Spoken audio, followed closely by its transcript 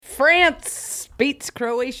France beats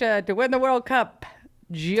Croatia to win the World Cup.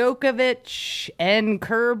 Djokovic and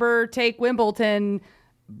Kerber take Wimbledon.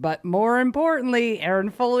 But more importantly,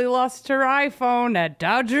 Erin Foley lost her iPhone at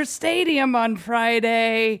Dodger Stadium on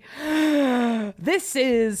Friday. This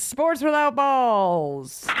is Sports Without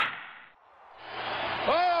Balls.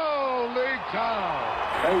 Holy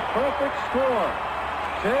cow! A perfect score.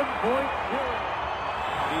 10-point game.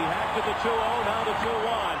 He had to the 2-0, now the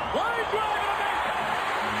 2-1. Line drive.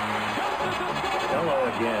 Hello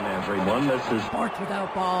again, everyone. This is Sports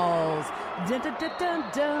Without Balls. Dun, dun, dun, dun,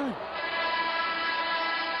 dun.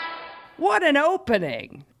 What an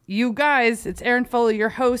opening. You guys, it's Erin Foley, your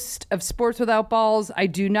host of Sports Without Balls. I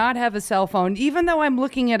do not have a cell phone, even though I'm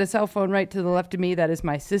looking at a cell phone right to the left of me. That is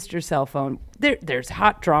my sister's cell phone. There's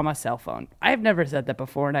hot drama cell phone. I've never said that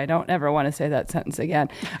before, and I don't ever want to say that sentence again.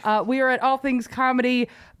 We are at All Things Comedy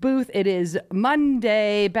booth. It is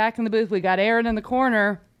Monday. Back in the booth, we got Erin in the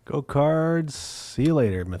corner. Go Cards. See you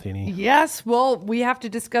later, Matheny. Yes, well, we have to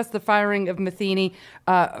discuss the firing of Matheny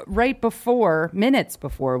minutes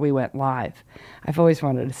before we went live. I've always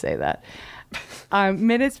wanted to say that.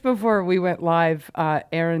 Minutes before we went live,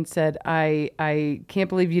 Erin said, I can't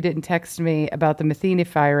believe you didn't text me about the Matheny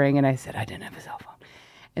firing. And I said, I didn't have a cell phone.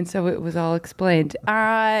 And so it was all explained. Go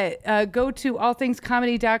to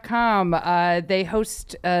allthingscomedy.com. They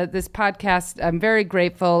host this podcast. I'm very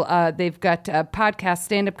grateful. They've got podcast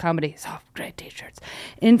stand-up comedy. Oh, great t-shirts.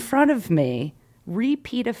 In front of me,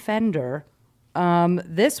 repeat offender,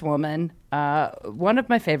 this woman, one of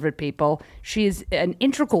my favorite people. She's an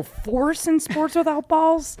integral force in Sports Without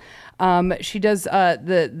Balls. She does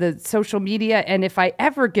the social media, and if I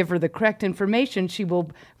ever give her the correct information, she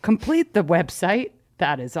will complete the website.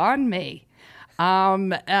 That is on me.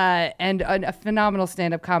 And a phenomenal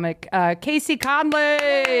stand-up comic, Casey Conley,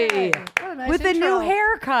 Hey, what a nice with intro. a new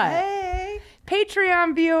haircut. Hey.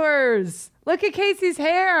 Patreon viewers, look at Casey's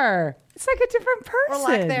hair. It's like a different person. Or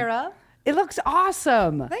lack thereof. It looks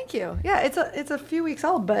awesome. Thank you. Yeah, it's a few weeks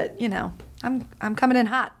old, but you know, I'm coming in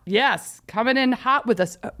hot. Yes, coming in hot with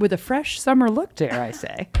a fresh summer look, dare I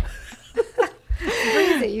say.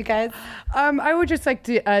 Breezy, you guys. I would just like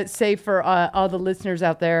to say for all the listeners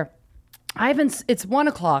out there, it's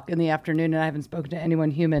 1:00 in the afternoon and I haven't spoken to anyone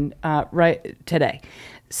human right today.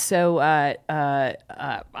 So I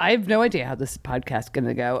have no idea how this podcast is going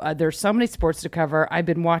to go. There's so many sports to cover. I've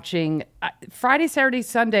been watching Friday, Saturday,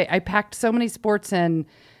 Sunday. I packed so many sports in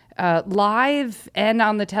live and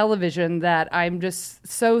on the television that I'm just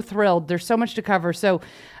so thrilled. There's so much to cover. So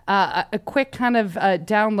a quick kind of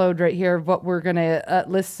download right here of what we're going to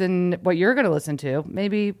what you're going to listen to.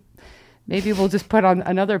 Maybe we'll just put on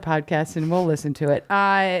another podcast and we'll listen to it.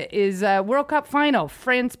 Is World Cup final.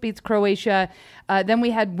 France beats Croatia. Then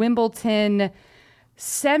we had Wimbledon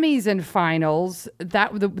semis and finals.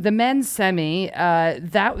 That the men's semi.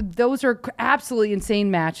 Those are absolutely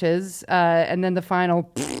insane matches. And then the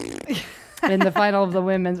final. In the final of the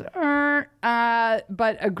women's.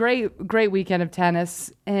 But a great weekend of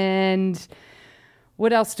tennis. And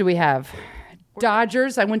what else do we have?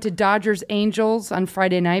 Dodgers. I went to Dodgers Angels on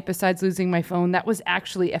Friday night besides losing my phone. That was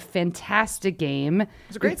actually a fantastic game. It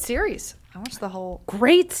was a great series. I watched the whole.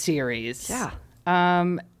 Great series. Yeah.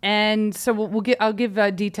 And so I'll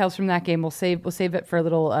give details from that game. We'll save it for a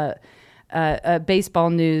little baseball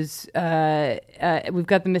news. We've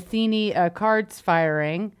got the Matheny Cards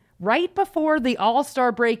firing right before the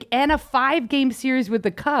All-Star break and a 5-game series with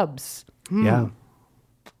the Cubs. Yeah.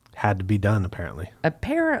 Had to be done, apparently.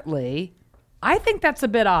 Apparently. I think that's a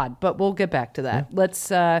bit odd, but we'll get back to that.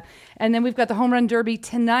 Let's and then we've got the Home Run Derby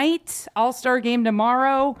tonight, All-Star game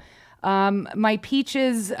tomorrow. My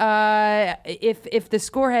Peaches, if the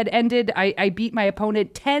score had ended, I beat my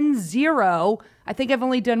opponent 10-0. I think I've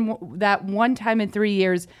only done that one time in 3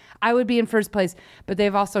 years. I would be in first place, but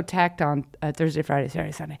they've also tacked on Thursday, Friday,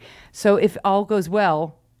 Saturday, Sunday. So if all goes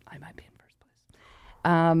well, I might be in first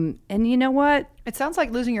place. And you know what? It sounds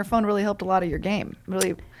like losing your phone really helped a lot of your game.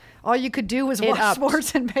 Really, all you could do was watch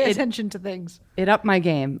sports and pay attention to things. It upped my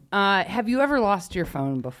game. Have you ever lost your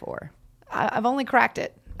phone before? I've only cracked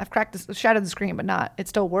it. I've cracked the shattered the screen, but not. It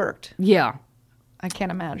still worked. Yeah. I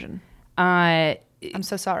can't imagine. I'm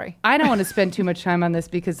so sorry. I don't want to spend too much time on this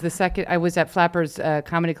because the second I was at Flappers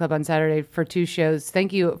Comedy Club on Saturday for 2 shows.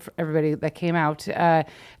 Thank you for everybody that came out.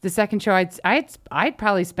 The second show, I'd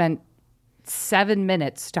probably spent 7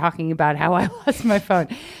 minutes talking about how I lost my phone,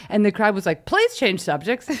 and the crowd was like, "Please change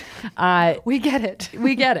subjects." We get it.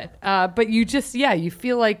 We get it. But you just, you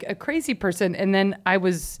feel like a crazy person. And then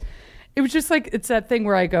it was just like, it's that thing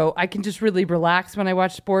where I go, I can just really relax when I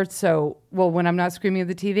watch sports. So, when I'm not screaming at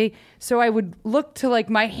the TV. So I would look to like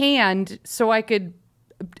my hand so I could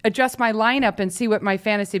adjust my lineup and see what my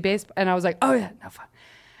fantasy base. And I was like, oh yeah, no phone.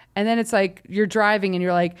 And then it's like you're driving and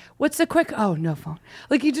you're like, what's the quick? Oh, no phone.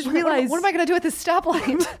 Like you just realize. What am I going to do at this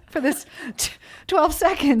stoplight for this 12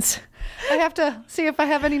 seconds? I have to see if I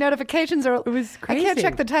have any notifications or it was crazy. I can't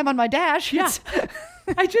check the time on my dash. Yeah.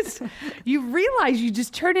 You realize you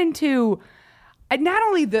just turn into not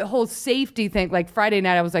only the whole safety thing, like Friday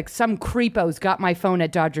night, I was like, some creepos got my phone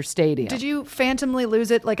at Dodger Stadium. Did you phantomly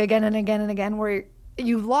lose it like again and again and again where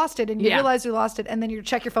you lost it and you realize you lost it and then you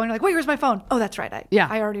check your phone and you're like, wait, where's my phone? Oh, that's right.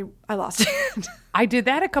 I lost it. I did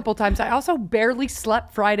that a couple times. I also barely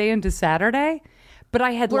slept Friday into Saturday, but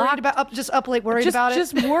I had worried about it. Just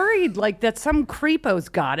worried like that some creepos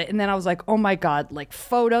got it. And then I was like, oh my God, like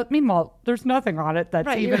photo. Meanwhile, there's nothing on it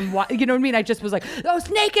that's even, you know what I mean? I just was like, those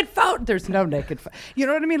naked photos. There's no naked photos. You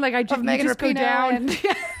know what I mean? Like I just, Megan just go down.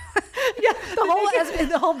 Yeah,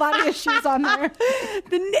 the whole body of shoes on there.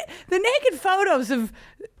 The naked photos of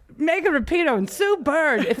Megan Rapinoe and Sue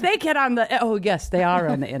Bird, if they get on the, oh yes, they are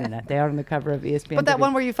on the internet. They are on the cover of ESPN. But that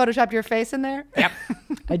one where you photoshopped your face in there? Yep,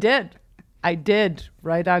 I did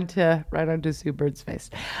right onto Sue Bird's face,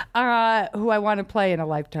 who I want to play in a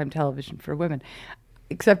Lifetime television for women,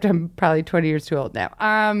 except I'm probably 20 years too old now.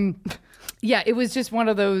 Yeah, it was just one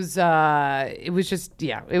of those. It was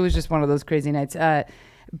just one of those crazy nights.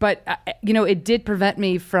 But it did prevent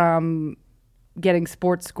me from getting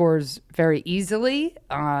sports scores very easily.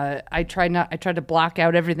 I tried to block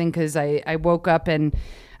out everything because I woke up and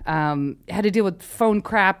had to deal with phone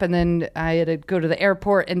crap, and then I had to go to the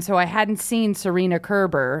airport, and so I hadn't seen Serena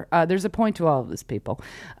Kerber. There's a point to all of this, people.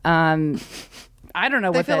 I don't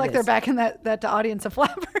know what that is. They feel like they're back in that audience of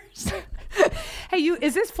flappers. Hey,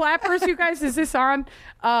 is this Flappers, you guys? Is this on?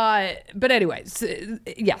 But anyways,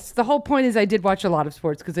 yes, the whole point is I did watch a lot of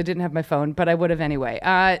sports because I didn't have my phone, but I would have anyway.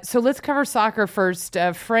 So let's cover soccer first.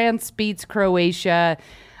 France beats Croatia.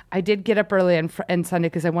 I did get up early on Sunday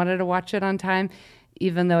because I wanted to watch it on time,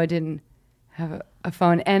 even though I didn't have a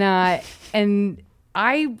phone. And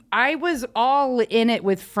I was all in it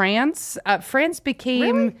with France. France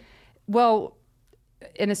became, really? Well,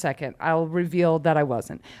 in a second, I'll reveal that I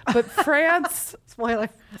wasn't. But France, spoiler.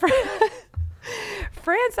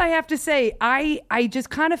 France, I have to say, I just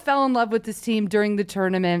kind of fell in love with this team during the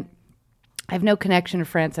tournament. I have no connection to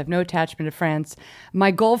France. I have no attachment to France. My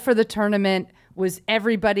goal for the tournament was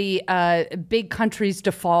everybody, big countries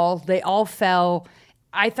to fall. They all fell.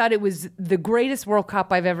 I thought it was the greatest World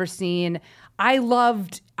Cup I've ever seen. I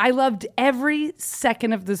loved every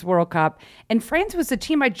second of this World Cup, and France was a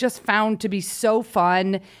team I just found to be so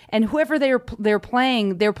fun. And whoever they're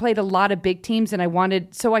playing, they played a lot of big teams, and I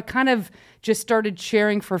kind of just started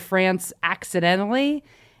cheering for France accidentally,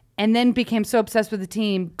 and then became so obsessed with the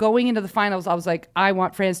team. Going into the finals, I was like, I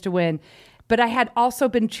want France to win. But I had also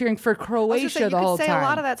been cheering for Croatia the whole time. You could say a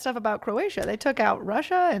lot of that stuff about Croatia. They took out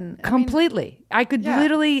Russia and completely. I could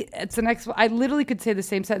literally. It's the next. I literally could say the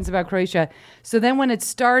same sentence about Croatia. So then when it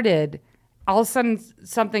started, all of a sudden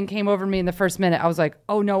something came over me in the first minute. I was like,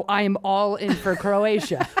 oh no, I am all in for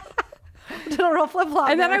Croatia. Did a real flip-flop.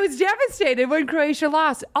 And then I was devastated when Croatia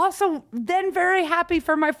lost. Also, then very happy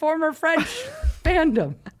for my former French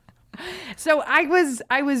fandom. So I was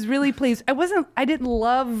really pleased. I didn't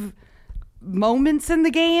love moments in the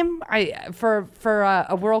game. For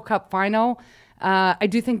a World Cup final, I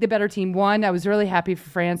do think the better team won. I was really happy for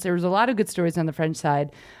France. There was a lot of good stories on the French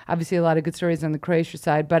side, obviously a lot of good stories on the Croatia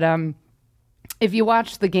side, but if you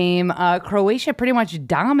watch the game, Croatia pretty much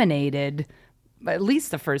dominated at least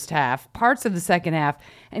the first half, parts of the second half,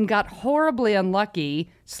 and got horribly unlucky.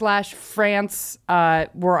 France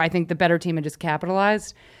were, I think, the better team and just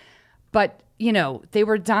capitalized. But they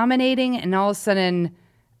were dominating, and all of a sudden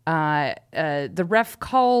the ref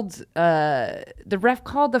called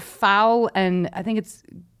the foul, and I think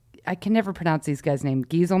I can never pronounce these guys' names.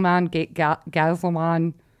 Gieselman,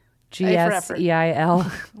 Gseil.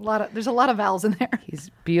 There's a lot of vowels in there. He's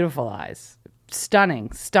beautiful eyes,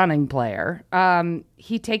 stunning player.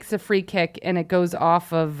 He takes a free kick, and it goes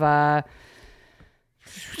off of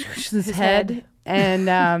his head.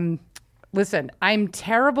 And listen, I'm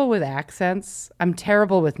terrible with accents. I'm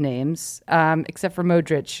terrible with names, except for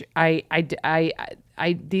Modric.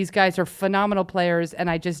 These guys are phenomenal players, and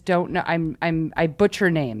I just don't know. I butcher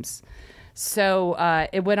names, so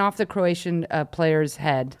it went off the Croatian player's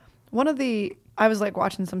head. I was like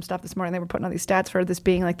watching some stuff this morning. They were putting on these stats for this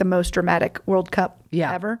being like the most dramatic World Cup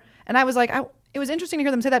ever, and I was like, it was interesting to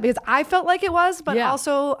hear them say that because I felt like it was, but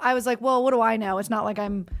also I was like, well, what do I know? It's not like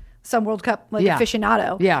I'm some World Cup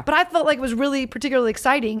aficionado. Yeah. But I felt like it was really particularly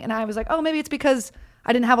exciting, and I was like, oh, maybe it's because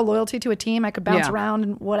I didn't have a loyalty to a team. I could bounce Yeah. around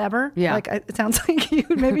and whatever. Yeah. Like it sounds like you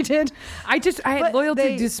maybe did. I had But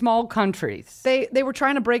loyalty to small countries. They were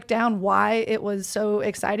trying to break down why it was so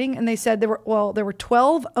exciting, and they said there were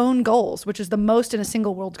 12 own goals, which is the most in a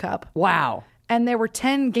single World Cup, Wow. and there were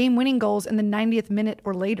 10 game-winning goals in the 90th minute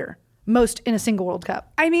or later, most in a single World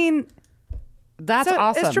Cup. I mean, that's So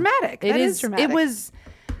awesome. it's dramatic. That is dramatic. It was.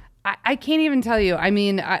 I can't even tell you. I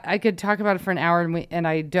mean, I could talk about it for an hour, and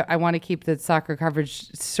I want to keep the soccer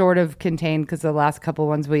coverage sort of contained because the last couple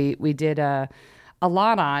ones we did a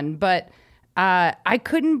lot on, but I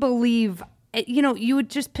couldn't believe. You would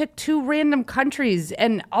just pick 2 random countries,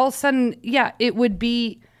 and all of a sudden, it would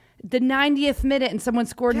be the 90th minute, and someone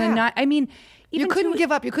scored in the night. I mean, You couldn't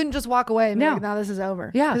give up. You couldn't just walk away and be like, "No, this is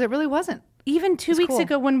over." Yeah. Because it really wasn't. Even 2 weeks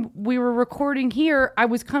ago when we were recording here, I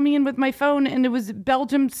was coming in with my phone and it was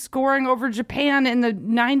Belgium scoring over Japan in the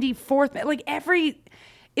 94th. Like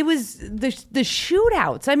it was the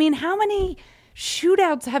shootouts. I mean, how many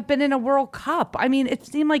shootouts have been in a World Cup? I mean, it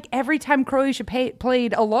seemed like every time Croatia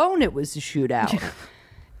played alone, it was a shootout.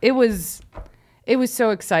 It was so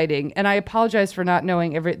exciting. And I apologize for not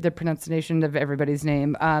knowing the pronunciation of everybody's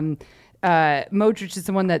name. Modric is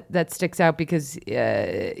the one that sticks out because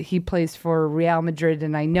he plays for Real Madrid,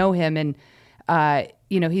 and I know him, and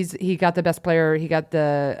he got the best player. He got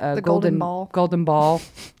the golden ball. golden ball,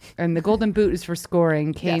 and the golden boot is for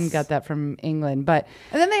scoring. Kane Yes. got that from England, but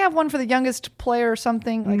And then they have one for the youngest player or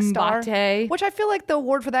something, like star. Mbappe. Which I feel like the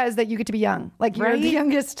award for that is that you get to be young. Like you're Right? the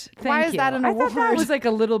youngest. Why Thank is you. that an I award? thought that was like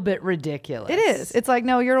a little bit ridiculous. It is. It's like,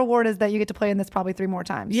 no, your award is that you get to play in this probably 3 more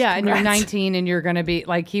times. Yeah, and you're Congrats. 19, and you're gonna be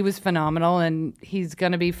like, he was phenomenal, and he's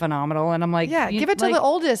gonna be phenomenal, and I'm like, Yeah, give it to the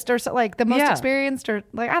oldest or like the most Yeah. experienced or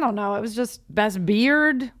like, I don't know. It was just, best beard,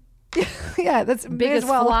 yeah, that's biggest as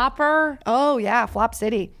well. flopper. Oh, yeah, Flop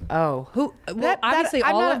City. Oh, who? Well, That- obviously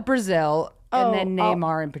I'm all not- of Brazil, Oh, and then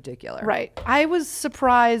Neymar in particular. Right. I was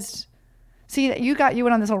surprised. See, you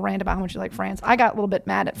went on this whole rant about how much you like France. I got a little bit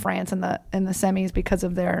mad at France in the semis because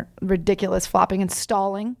of their ridiculous flopping and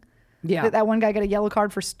stalling. Yeah. That one guy got a yellow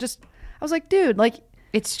card for just. I was like, dude, like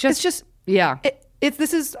It's just yeah.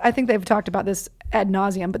 This is. I think they've talked about this ad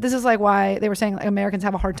nauseum, but this is like why they were saying like Americans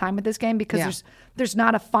have a hard time with this game because there's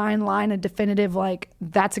not a fine line, a definitive like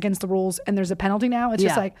that's against the rules and there's a penalty now. It's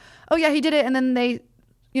just like, oh yeah, he did it, and then they,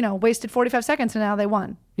 wasted 45 seconds and now they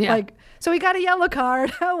won. Yeah. Like, so he got a yellow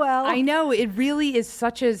card. Oh well. I know it really is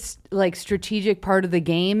such a strategic part of the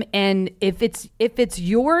game, and if it's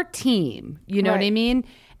your team, you know what I Right. mean,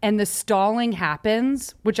 and the stalling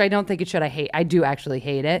happens, which I don't think it should. I do actually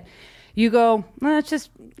hate it. You go, well, it's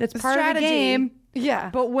part strategy. of the game. Yeah.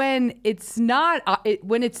 But when it's not,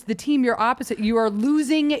 when it's the team you're opposite, you're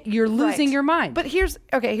losing Right. your mind. But here's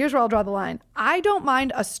where I'll draw the line. I don't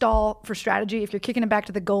mind a stall for strategy if you're kicking it back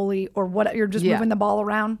to the goalie or what you're just moving the ball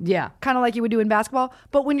around. Yeah. Kind of like you would do in basketball.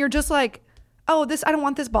 But when you're just like, oh, I don't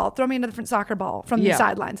want this ball. Throw me a different soccer ball from the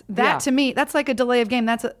sidelines. That to me, that's like a delay of game.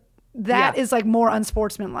 That is like more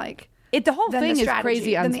unsportsmanlike. The whole than thing the is strategy,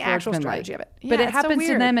 crazy than the actual unsportsmanlike. strategy of it. But Yeah, it it's so happens to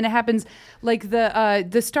weird. them, and it happens like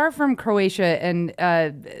the star from Croatia and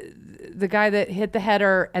the guy that hit the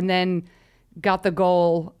header and then got the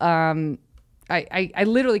goal. I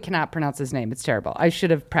literally cannot pronounce his name. It's terrible. I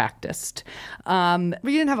should have practiced. But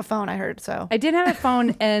you didn't have a phone, I heard. So I didn't have a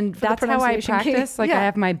phone, and that's how I pronunciation key. practice. Like Yeah. I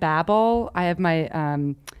have my Babbel, I have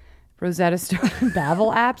my Rosetta Stone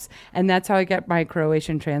Babbel apps, and that's how I get my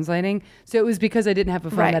Croatian translating. So it was because I didn't have a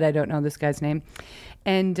phone Right. that I don't know this guy's name.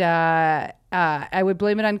 And I would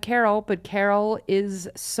blame it on Carol, but Carol is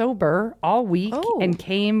sober all week and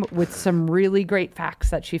came with some really great facts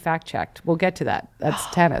that she fact checked. We'll get to that. That's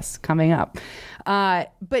tennis coming up.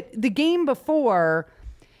 But the game before,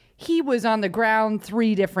 he was on the ground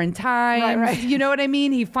 3 different times. Right. You know what I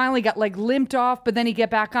mean? He finally got like limped off, but then he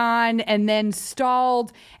get back on and then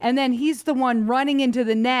stalled. And then he's the one running into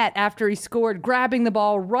the net after he scored, grabbing the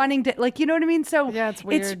ball, running to you know what I mean? So Yeah, it's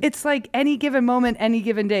weird. It's like any given moment, any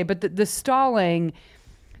given day. But the stalling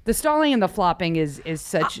and the flopping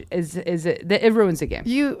it ruins the game.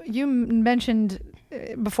 You mentioned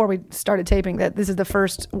before we started taping that this is the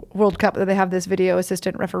first World Cup that they have this video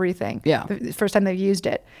assistant referee thing. Yeah. The first time they've used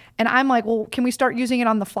it. And I'm like, well, can we start using it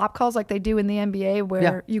on the flop calls like they do in the NBA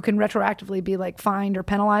where you can retroactively be like fined or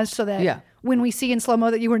penalized so that when we see in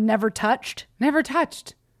slow-mo that you were never touched? Never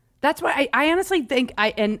touched. That's why I honestly think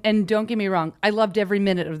and don't get me wrong, I loved every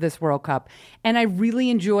minute of this World Cup, and I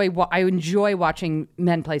really enjoy watching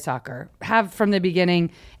men play soccer. Have from the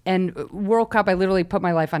beginning, and World Cup, I literally put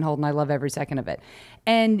my life on hold, and I love every second of it.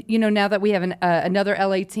 And now that we have another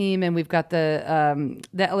LA team, and we've got the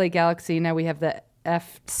LA Galaxy, now we have the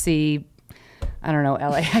FC. I don't know,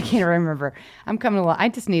 LA. I can't remember. I'm coming along. I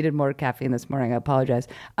just needed more caffeine this morning. I apologize.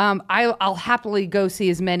 I'll happily go see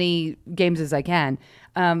as many games as I can.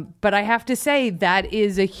 But I have to say that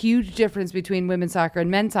is a huge difference between women's soccer and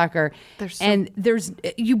men's soccer.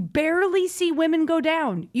 You barely see women go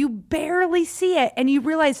down. You barely see it. And you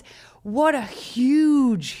realize what a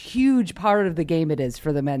huge, huge part of the game it is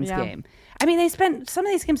for the men's game. I mean, they spent some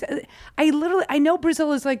of these games. I know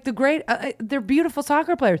Brazil is like they're beautiful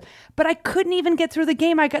soccer players, but I couldn't even get through the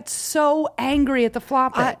game. I got so angry at the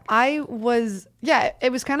flop. It was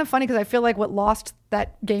kind of funny because I feel like what lost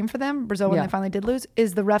that game for them, Brazil, when they finally did lose,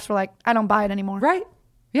 is the refs were like, I don't buy it anymore. Right.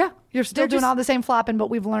 Yeah. You're still doing all the same flopping, but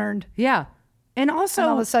we've learned. Yeah. And also,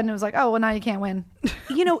 all of a sudden it was like, oh, well, now you can't win.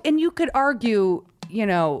 And you could argue,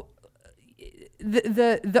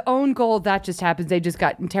 the own goal that just happens. They just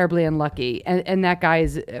got terribly unlucky, and that guy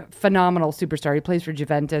is a phenomenal superstar. He plays for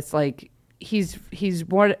Juventus. Like he's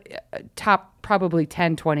one top probably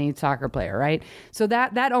 10, 20 soccer player, right? So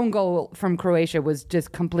that own goal from Croatia was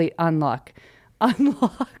just complete unluck.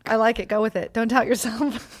 I like it. Go with it. Don't doubt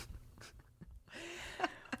yourself.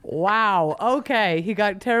 Wow. Okay, he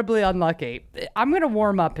got terribly unlucky. I'm going to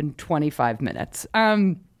warm up in 25 minutes.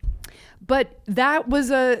 But that was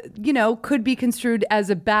could be construed as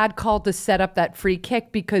a bad call to set up that free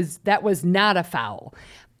kick because that was not a foul.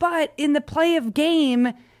 But in the play of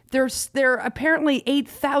game, there are apparently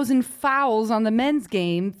 8,000 fouls on the men's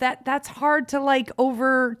game. That's hard to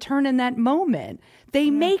overturn in that moment. They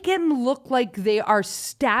make him look like they are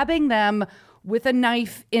stabbing them with a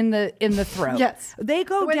knife in the throat. Yes. They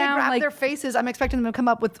go the way down they grab their faces. I'm expecting them to come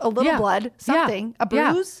up with a little blood, something, a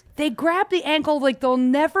bruise. They grab the ankle like they'll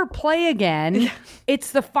never play again.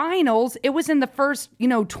 It's the finals. It was in the first,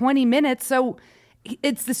 20 minutes. So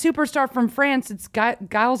it's the superstar from France. It's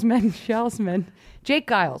Gilesman. Jake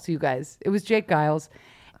Giles, you guys. It was Jake Giles.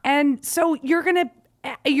 And so you're going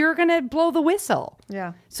to blow the whistle.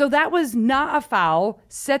 Yeah. So that was not a foul,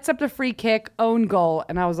 sets up the free kick, own goal.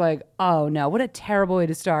 And I was like, oh no, what a terrible way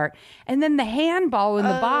to start. And then the handball in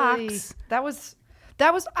the box. That was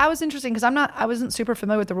interesting because I wasn't super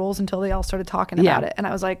familiar with the rules until they all started talking about it. And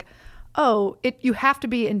I was like, oh, you have to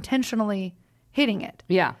be intentionally hitting it.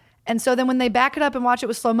 Yeah. And so then when they back it up and watch it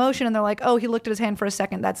with slow motion and they're like, oh, he looked at his hand for a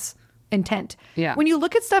second, that's intent. Yeah. When you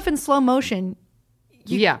look at stuff in slow motion,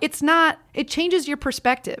 it changes your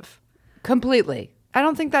perspective. Completely. I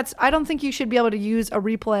don't think you should be able to use a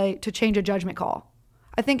replay to change a judgment call.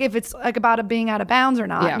 I think if it's about it being out of bounds or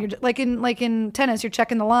not, you're, like in tennis, you're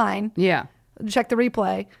checking the line. Yeah. Check the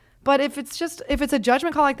replay. But if it's a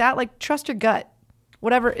judgment call like that, trust your gut.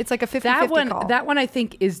 Whatever, it's like a 50-50 call. That one I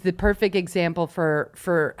think is the perfect example for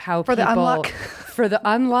how for people, the unluck. For the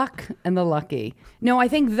unluck and the lucky. No, I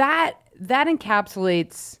think that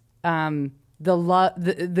encapsulates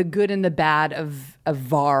the good and the bad of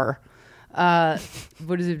VAR.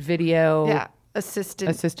 What is it? Video. Yeah.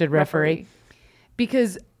 Assisted referee.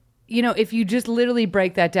 Because, if you just literally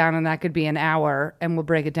break that down, and that could be an hour, and we'll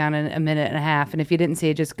break it down in a minute and a half. And if you didn't see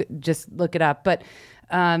it, just look it up. But,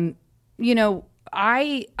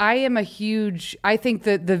 I am a huge. I think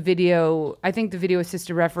that the video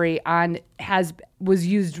assisted referee was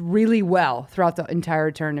used really well throughout the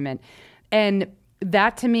entire tournament, and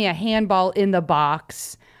that to me, a handball in the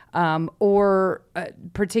box or a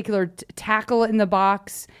particular tackle in the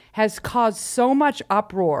box has caused so much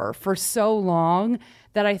uproar for so long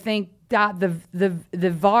that I think that the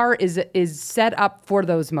VAR is set up for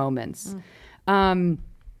those moments.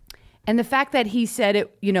 And the fact that he said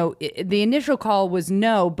it, the initial call was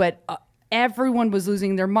no, but everyone was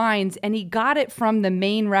losing their minds, and he got it from the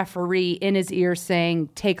main referee in his ear saying,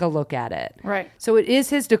 take a look at it. Right. So it is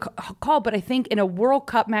his call, but I think in a World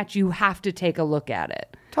Cup match, you have to take a look at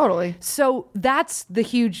it. Totally. So that's the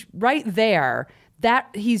huge, right there, that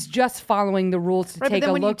he's just following the rules to take a look at it. But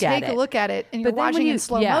then when you take a look at it and you're watching in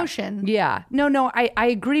slow motion. Yeah. No, I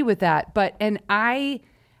agree with that. And I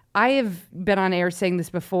have been on air saying this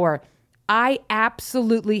before. I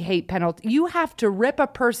absolutely hate penalties. You have to rip a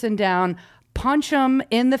person down, punch them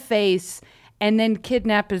in the face, and then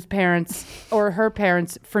kidnap his parents or her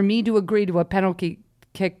parents for me to agree to a penalty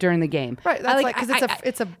kick during the game. Right. That's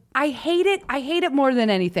because I hate it. I hate it more than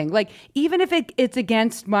anything. Like, even if it's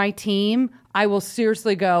against my team, I will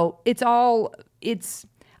seriously go,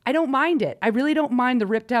 I don't mind it. I really don't mind the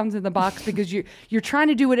rip downs in the box because you're trying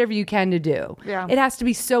to do whatever you can to do. Yeah. It has to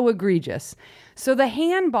be so egregious. So the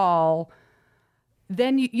handball,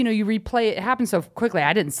 then you replay it. It happens so quickly.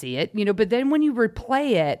 I didn't see it, but then when you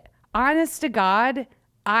replay it, honest to God,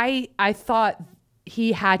 I thought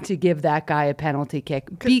he had to give that guy a penalty kick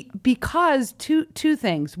because two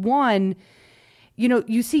things. One,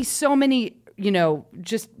 you see so many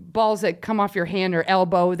just balls that come off your hand or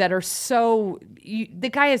elbow that are the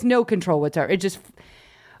guy has no control whatsoever.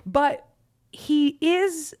 But he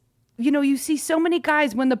is, you see so many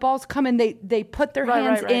guys when the balls come in, they put their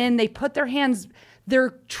hands in, they put their hands,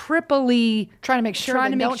 they're triply trying to make sure.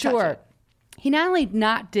 Touch it. He not only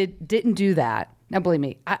didn't do that. Now, believe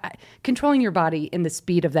me, controlling your body in the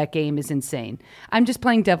speed of that game is insane. I'm just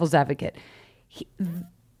playing devil's advocate.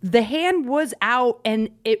 The hand was out and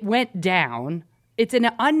it went down. It's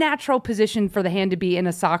an unnatural position for the hand to be in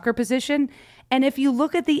a soccer position. And if you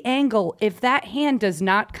look at the angle, if that hand does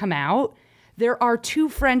not come out, there are 2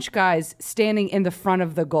 French guys standing in the front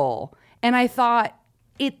of the goal. And I thought,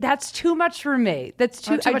 that's too much for me. That's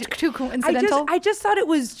too coincidental. I just thought it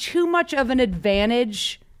was too much of an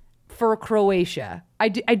advantage for Croatia. I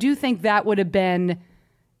do think that would have been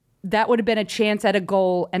a chance at a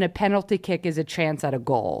goal, and a penalty kick is a chance at a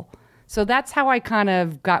goal. So that's how I kind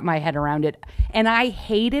of got my head around it. And I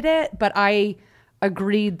hated it, but I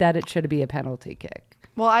agreed that it should be a penalty kick.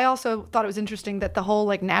 Well, I also thought it was interesting that the whole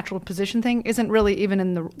natural position thing isn't really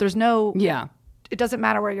even there's no... Yeah. It doesn't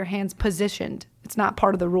matter where your hand's positioned. It's not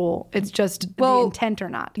part of the rule. It's just the intent or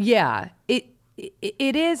not. Yeah. It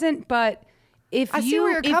isn't, but... If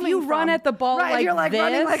you run at the ball like you're this,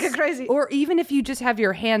 running like a crazy, or even if you just have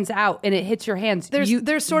your hands out and it hits your hands,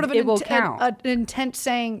 there's sort of an intent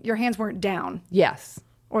saying your hands weren't down, yes,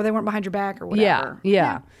 or they weren't behind your back or whatever.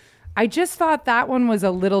 Yeah. I just thought that one was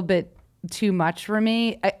a little bit too much for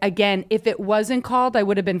me. Again, if it wasn't called, I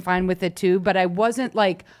would have been fine with it too. But I wasn't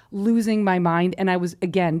losing my mind, and I was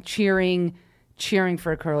again cheering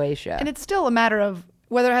for Croatia. And it's still a matter of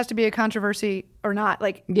whether it has to be a controversy or not.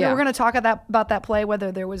 We're going to talk about that play,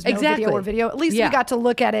 whether there was no video or video. At least we got to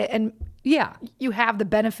look at it, and you have the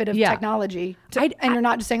benefit of technology. And you're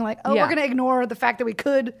not just saying we're going to ignore the fact that we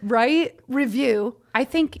could review. I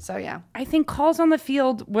think calls on the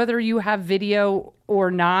field, whether you have video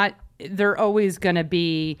or not, they're always going to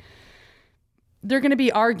be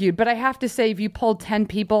argued. But I have to say, if you polled 10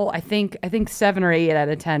 people, I think 7 or 8 out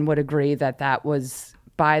of 10 would agree that was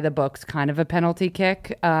by the books kind of a penalty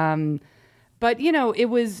kick. But it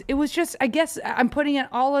was just, I guess I'm putting it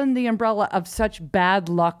all in the umbrella of such bad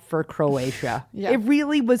luck for Croatia. It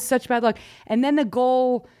really was such bad luck. And then the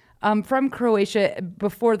goal from Croatia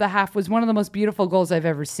before the half was one of the most beautiful goals I've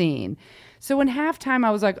ever seen. So in halftime,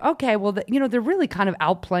 I was like, okay, well, they're really kind of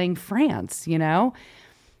outplaying France,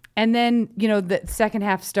 And then, the second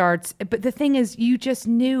half starts. But the thing is, you just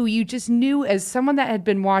knew as someone that had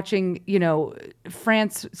been watching,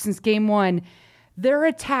 France since game 1, their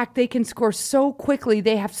attack, they can score so quickly.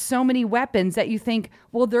 They have so many weapons that you think,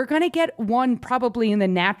 well, they're going to get one probably in the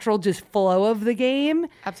natural just flow of the game.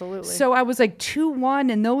 Absolutely. So I was like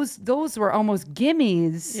 2-1, and those were almost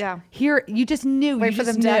gimmies. Yeah. Here, you just knew. Wait for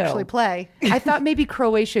them to actually play. I thought maybe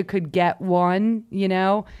Croatia could get one,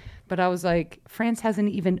 But I was like, France hasn't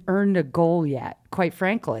even earned a goal yet, quite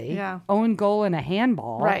frankly. Yeah. Own goal and a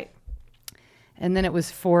handball. Right. And then it was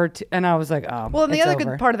 4-2, and I was like, oh, well, and the other over.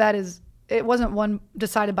 good part of that is it wasn't one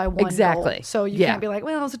decided by one exactly. goal. So you can't be like,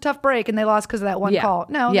 well, it was a tough break and they lost because of that one call.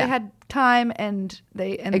 No, they had time and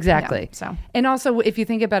they... exactly. So. And also, if you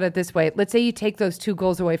think about it this way, let's say you take those 2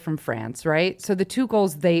 goals away from France, right? So the 2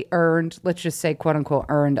 goals they earned, let's just say, quote unquote,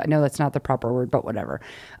 earned. I know that's not the proper word, but whatever.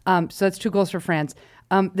 So that's 2 goals for France.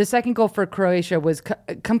 The second goal for Croatia was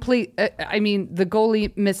complete. The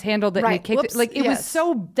goalie mishandled it and he kicked it. It was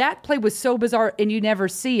so, that play was so bizarre and you never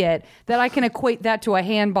see it, that I can equate that to a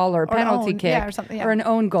handball or a penalty kick or something, or an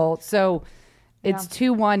own goal. So it's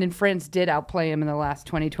 2-1, and France did outplay them in the last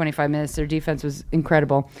 20, 25 minutes. Their defense was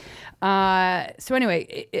incredible. So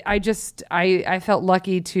anyway, I felt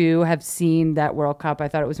lucky to have seen that World Cup. I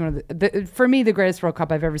thought it was one of for me, the greatest World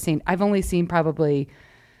Cup I've ever seen. I've only seen probably...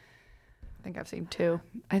 I think I've seen 2.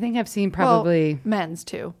 I think I've seen probably... men's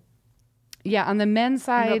 2. Yeah, on the men's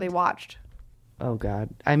side... I know they watched. Oh, God.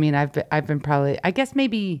 I've been probably... I guess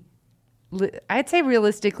maybe... I'd say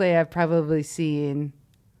realistically, I've probably seen...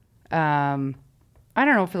 I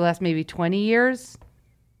don't know, for the last maybe 20 years.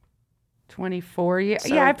 24 years.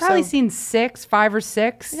 I've probably seen 5 or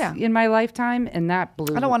 6 in my lifetime, and that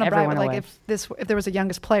blew everyone away. I don't want to brag, but if there was a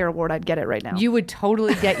youngest player award, I'd get it right now. You would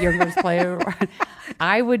totally get youngest player award.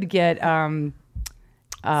 I would get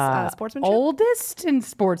sportsmanship? Oldest in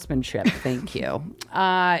sportsmanship. Thank you.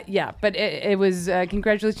 But it was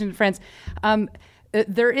congratulations to France.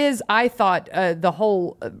 There is, I thought, the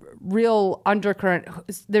whole real undercurrent.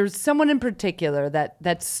 There's someone in particular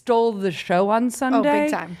that stole the show on Sunday. Oh,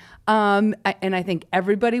 big time. And I think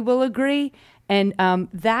everybody will agree. And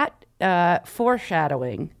that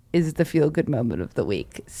foreshadowing is the feel-good moment of the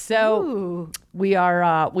week. So we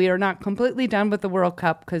are not completely done with the World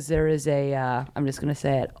Cup because there is I'm just going to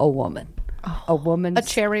say it, a woman. A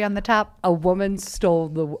cherry on the top. A woman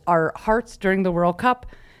stole our hearts during the World Cup.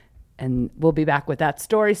 And we'll be back with that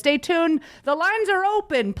story. Stay tuned. The lines are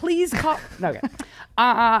open. Please call. Okay.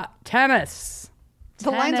 Tennis. The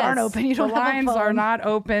lines aren't open. You don't the have a lines phone. are not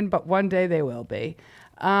open, but one day they will be.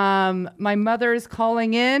 My mother is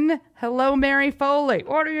calling in. Hello, Mary Foley.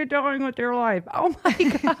 What are you doing with your life? Oh, my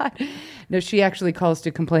God. No, she actually calls to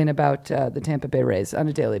complain about the Tampa Bay Rays on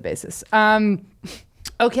a daily basis.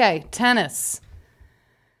 Okay, tennis.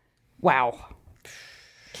 Wow.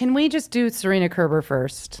 Can we just do Serena Kerber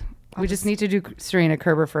first? We just need to do Serena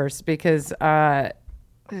Kerber first because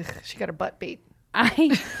she got her butt beat.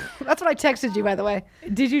 That's what I texted you, by the way.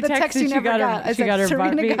 Did you the text that you she never got her? She got her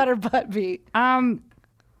Serena butt beat. Got her butt beat.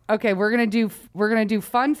 Okay, we're gonna do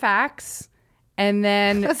fun facts, and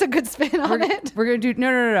then that's a good spin on it. We're gonna do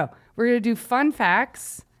no. We're gonna do fun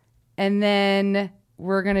facts, and then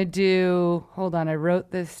we're gonna do. Hold on, I wrote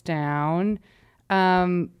this down.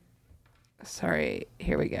 Sorry,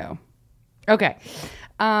 here we go. Okay.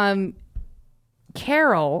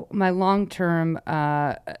 Carol, my long-term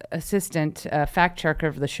assistant, fact checker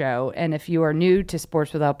of the show, and if you are new to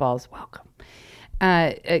Sports Without Balls, welcome.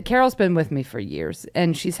 Carol's been with me for years,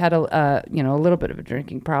 and she's had a little bit of a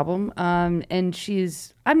drinking problem. And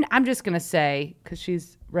I'm just gonna say, because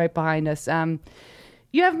she's right behind us.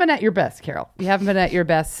 You haven't been at your best, Carol. You haven't been at your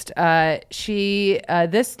best. She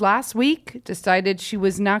this last week decided she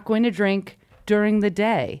was not going to drink during the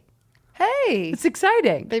day. Hey, it's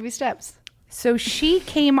exciting. Baby steps. So she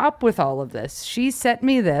came up with all of this. She sent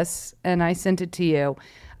me this, and I sent it to you.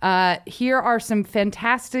 Here are some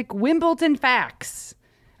fantastic Wimbledon facts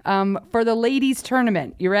for the ladies'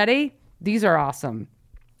 tournament. You ready? These are awesome.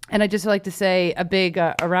 And I'd just like to say a big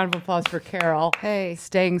a round of applause for Carol. Hey,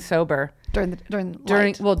 staying sober during the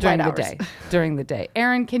hours. day. During the day.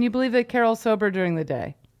 Aaron, can you believe that Carol's sober during the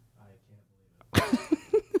day? I can't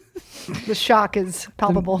believe it. The shock is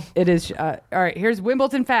palpable. It is. All right, here's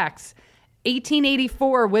Wimbledon facts.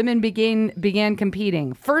 1884, women began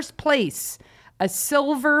competing. First place, a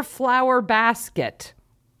silver flower basket.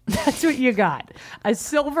 That's what you got. A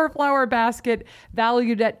silver flower basket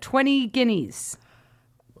valued at 20 guineas.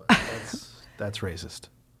 That's racist.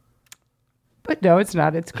 But no, it's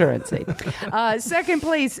not. It's currency. Second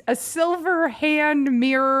place, a silver hand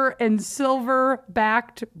mirror and silver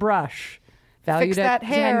backed brush. Fix that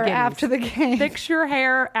hair after the game. Fix your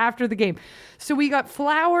hair after the game. So we got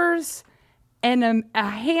flowers and a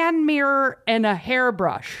hand mirror and a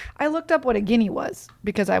hairbrush. I looked up what a guinea was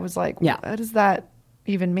because I was like, yeah. What does that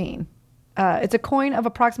even mean? It's a coin of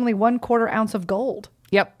approximately 1/4 ounce of gold.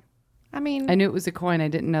 Yep. I mean, I knew it was a coin. I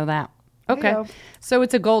didn't know that. Okay. So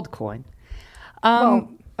it's a gold coin.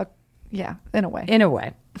 Yeah, in a way. In a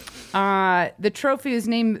way. The trophy is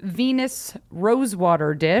named Venus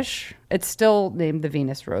Rosewater Dish. It's still named the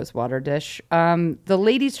Venus Rosewater Dish. The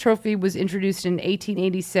ladies' trophy was introduced in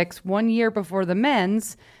 1886, 1 year before the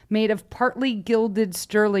men's, made of partly gilded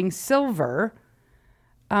sterling silver.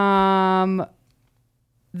 The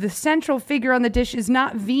central figure on the dish is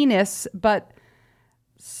not Venus, but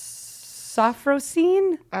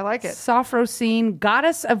Sophrosyne. I like it. Sophrosyne,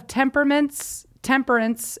 goddess of temperance,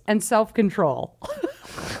 and self-control.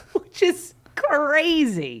 Which is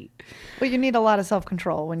crazy. Well, you need a lot of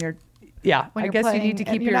self-control when you're I guess playing, you need to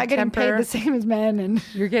keep you're your not getting temper. paid the same as men, and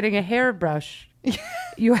you're getting a hairbrush.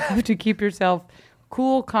 You have to keep yourself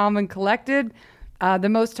cool, calm, and collected. The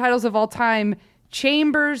most titles of all time,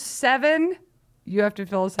 Chambers 7. You have to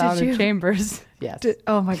fill us out in Chambers. Yes.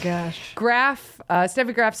 Oh my gosh. Graf,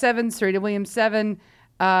 Steffi Graf 7, Serena Williams 7.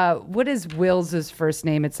 What is Will's first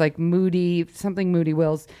name? It's like Moody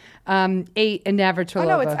Wills. 8, and Navratilova. Oh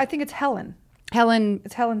no, I think it's Helen.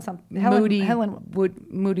 It's Helen something.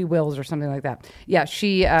 Moody Wills or something like that. Yeah,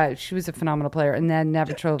 she was a phenomenal player. And then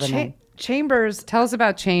Navratilova. Chambers. Tell us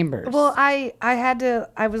about Chambers. Well, I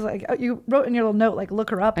was like, you wrote in your little note, like, look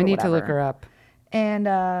her up. I need to look her up. And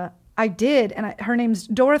I did, and her name's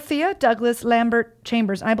Dorothea Douglas Lambert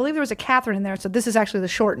Chambers, and I believe there was a Catherine in there, so this is actually the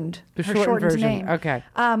shortened version. name. Okay.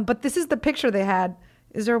 But this is the picture they had.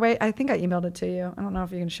 Is there a way? I think I emailed it to you. I don't know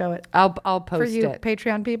if you can show it. I'll post for you, it.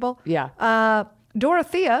 Patreon people. Yeah.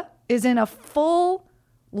 Dorothea is in a full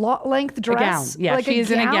length dress. A gown. Yeah, she is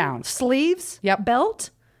in a gown. Sleeves. Yep. Belt.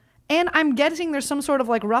 And I'm guessing there's some sort of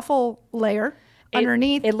like ruffle layer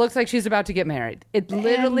underneath. It looks like she's about to get married. It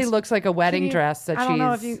literally looks like a wedding dress that she's... I don't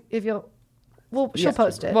know if you'll... Well, she'll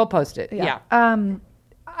post it. We'll post it. Yeah.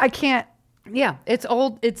 I can't Yeah, it's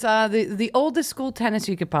old. It's the oldest school tennis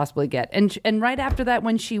you could possibly get, and right after that,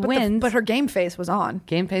 when she wins, but her game face was on.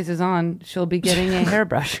 Game face is on. She'll be getting a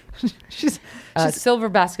hairbrush. she's silver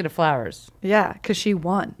basket of flowers. Yeah, because she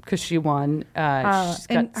won. She's got and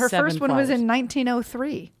her 7 first one was flowers. in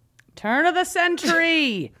 1903. Turn of the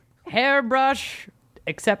century. Hairbrush.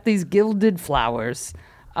 Except these gilded flowers.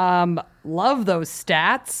 Love those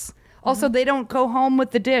stats. Also, they don't go home with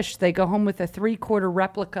the dish. They go home with a 3/4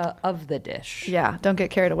 replica of the dish. Yeah, don't get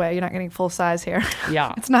carried away. You're not getting full size here.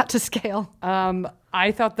 Yeah. It's not to scale.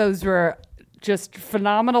 I thought those were just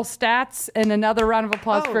phenomenal stats. And another round of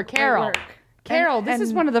applause for great Carol. work. Carol, this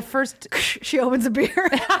is one of the first. She opens a beer.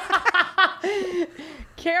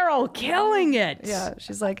 Carol killing it. Yeah,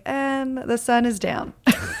 she's like, and the sun is down.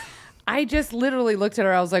 I just literally looked at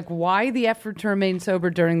her. I was like, "Why the effort to remain sober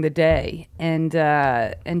during the day?" And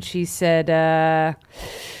she said,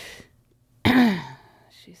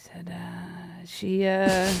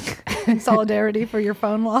 In solidarity for your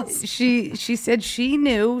phone loss. she said she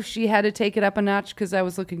knew she had to take it up a notch because I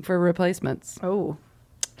was looking for replacements. Oh,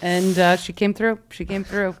 and she came through. Stayed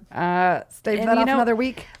that off another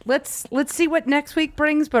week. Let's see what next week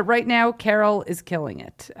brings. But right now, Carol is killing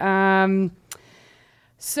it.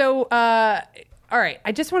 So, all right,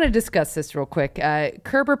 I just want to discuss this real quick.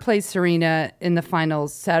 Kerber plays Serena in the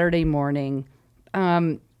finals Saturday morning.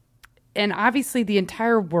 And obviously the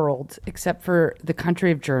entire world, except for the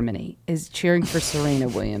country of Germany, is cheering for Serena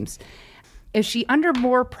Williams. Is she under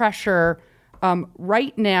more pressure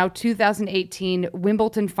right now, 2018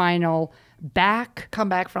 Wimbledon final, come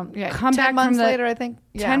back from 10 back months from later, I think.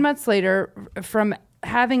 Yeah. 10 months later from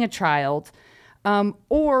having a child,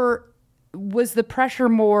 or was the pressure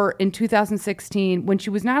more in 2016 when she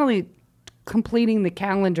was not only completing the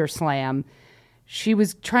calendar slam, she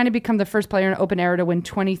was trying to become the first player in open era to win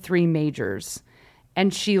 23 majors,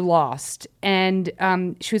 and she lost. And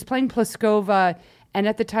she was playing Pliskova, and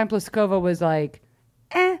at the time Pliskova was like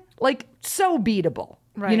so beatable.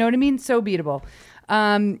 Right. You know what I mean? So beatable.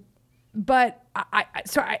 But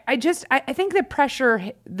I think the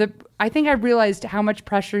pressure, I think I realized how much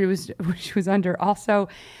pressure she was under also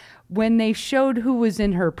when they showed who was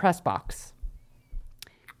in her press box.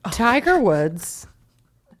 Tiger Woods.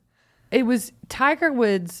 It was Tiger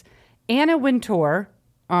Woods, Anna Wintour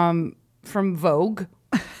from Vogue,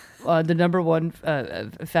 the number one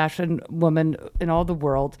fashion woman in all the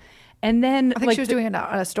world. And then I think she was doing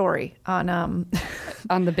a story on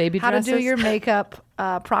on the baby how dresses. to do your makeup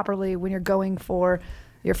properly when you're going for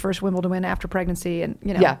your first Wimbledon win after pregnancy, and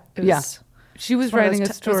She was writing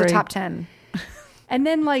a story. It was a top 10. And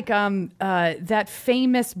then that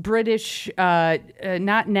famous British, not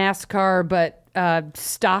NASCAR, but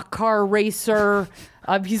stock car racer.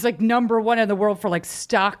 He's like number one in the world for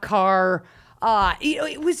stock car.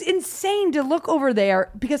 It was insane to look over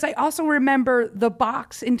there because I also remember the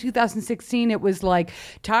box in 2016. It was like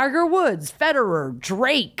Tiger Woods, Federer,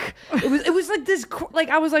 Drake. It was like this.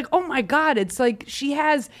 I was like, oh my God! It's like she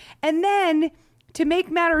has. And then to make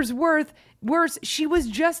matters worse, she was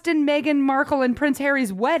just in Meghan Markle and Prince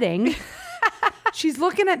Harry's wedding. She's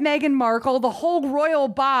looking at Meghan Markle, the whole royal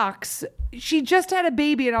box. She just had a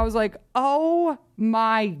baby, and I was like, oh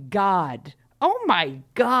my God. Oh my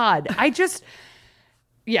God. I feel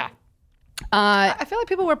like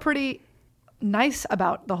people were pretty nice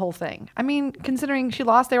about the whole thing. I mean, considering she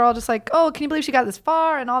lost, they were all just like, oh, can you believe she got this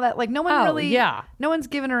far and all that? No one's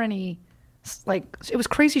given her any, it was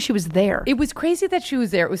crazy she was there. It was crazy that she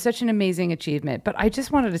was there. It was such an amazing achievement. But I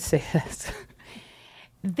just wanted to say this.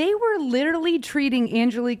 They were literally treating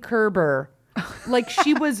Angelique Kerber like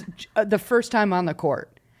she was the first time on the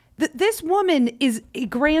court. This woman is a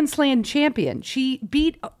Grand Slam champion. She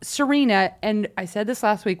beat Serena, and I said this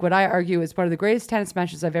last week, what I argue is one of the greatest tennis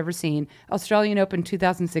matches I've ever seen, Australian Open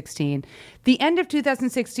 2016. The end of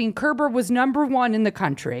 2016, Kerber was number one in the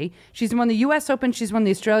country. She's won the U.S. Open. She's won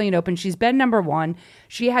the Australian Open. She's been number one.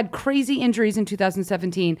 She had crazy injuries in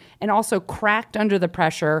 2017 and also cracked under the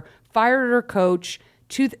pressure, fired her coach.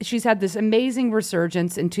 She's had this amazing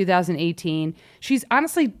resurgence in 2018. She's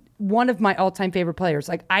honestly one of my all-time favorite players.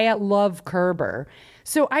 I love Kerber.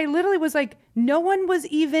 So I literally was like, no one was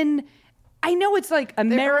even, I know it's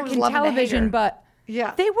American television, but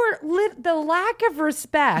they were the lack of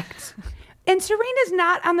respect. And Serena's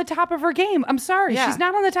not on the top of her game. I'm sorry. Yeah. She's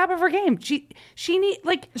not on the top of her game. She she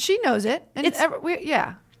knows it. And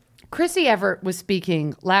Chrissy Everett was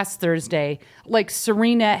speaking last Thursday like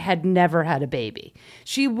Serena had never had a baby.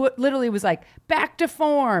 She literally was like, back to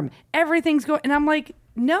form. Everything's going. And I'm like,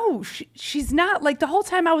 no, she's not. The whole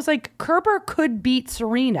time I was like, Kerber could beat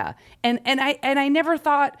Serena. And I never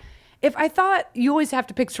thought, If I thought you always have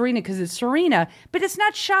to pick Serena because it's Serena, but it's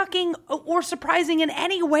not shocking or surprising in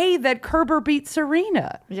any way that Kerber beat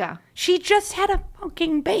Serena. Yeah. She just had a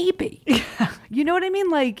fucking baby. You know what I mean?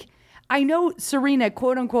 Like, I know Serena,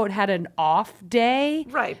 quote unquote, had an off day.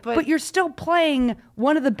 Right. But you're still playing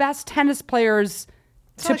one of the best tennis players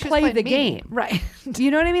to play the game. Right. Do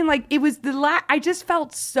you know what I mean? Like, it was I just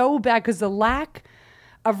felt so bad because the lack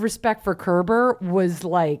of respect for Kerber was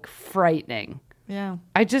like frightening. Yeah.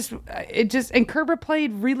 And Kerber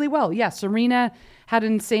played really well. Yeah, Serena had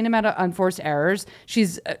an insane amount of unforced errors.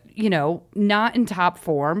 She's, not in top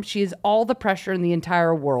form. She has all the pressure in the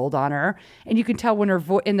entire world on her. And you can tell when her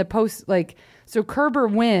in the post, so Kerber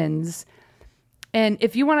wins. And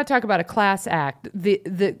if you want to talk about a class act,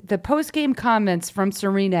 the post-game comments from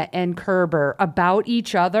Serena and Kerber about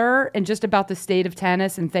each other and just about the state of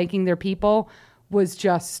tennis and thanking their people was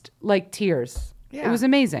just like tears. Yeah. It was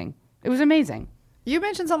amazing. It was amazing. You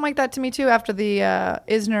mentioned something like that to me too after the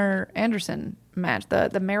Isner-Anderson match,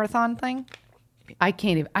 the marathon thing. I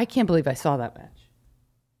can't believe I saw that match.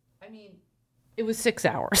 I mean, it was 6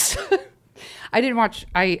 hours. I didn't watch.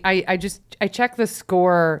 I checked the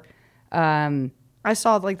score. I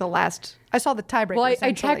saw the tiebreaker. Well, I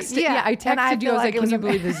texted. Yeah, I texted you. I was like, "Can you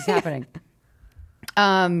believe this is happening?"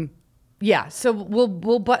 Yeah. So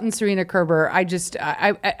we'll button Serena Kerber.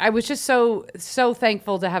 I was just so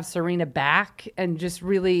thankful to have Serena back, and just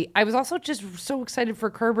really, I was also just so excited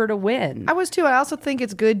for Kerber to win. I was too. I also think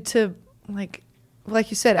it's good to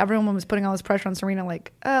like you said, everyone was putting all this pressure on Serena.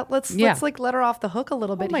 Let's let her off the hook a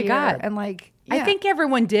little bit. Oh my here. God. And I think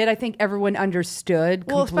everyone did. I think everyone understood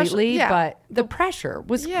completely, but the pressure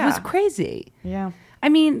was crazy. Yeah. I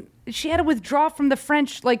mean, she had to withdraw from the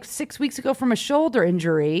French 6 weeks ago from a shoulder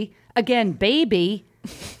injury. Again, baby.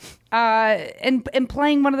 And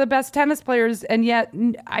playing one of the best tennis players. And yet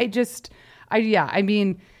I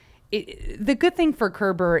mean, the good thing for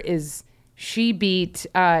Kerber is she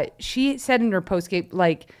said in her post-game,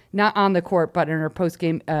 not on the court, but in her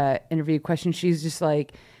post-game interview question, she's just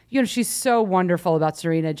like, she's so wonderful about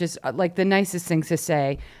Serena, just the nicest things to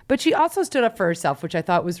say. But she also stood up for herself, which I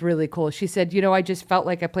thought was really cool. She said, I just felt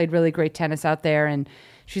like I played really great tennis out there. And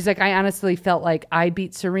she's like, I honestly felt like I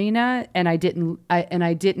beat Serena and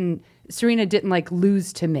Serena didn't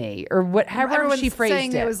lose to me or whatever she phrased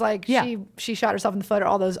saying it. It was she shot herself in the foot or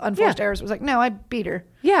all those unforced errors. It was like, no, I beat her.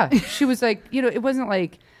 Yeah. She was like, it wasn't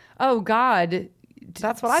like, oh God,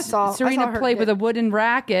 that's what I saw. Serena played with a wooden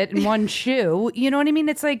racket and one shoe. You know what I mean?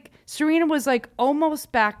 It's like Serena was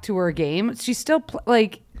almost back to her game. She's still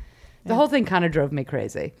the whole thing kind of drove me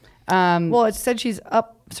crazy. Well, it said she's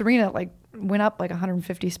up. Serena went up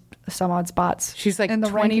 150 some odd spots. She's in the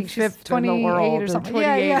 25th in the world, or something.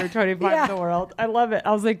 28 or 25 in the world. I love it.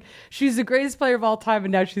 I was like, she's the greatest player of all time,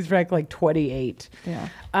 and now she's ranked 28. Yeah.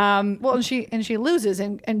 Well, and she loses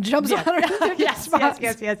and jumps 150 spots.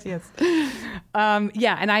 Yes.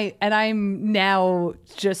 Yeah, and I'm now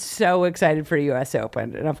just so excited for U.S.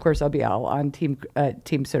 Open, and of course I'll be all on Team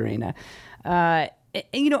Serena.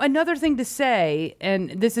 Another thing to say,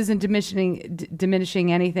 and this isn't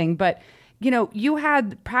diminishing anything, but you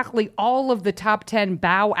had practically all of the top 10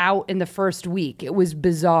 bow out in the first week. It was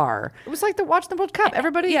bizarre. It was like watching the World Cup.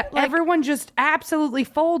 Everybody, everyone just absolutely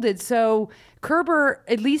folded. So Kerber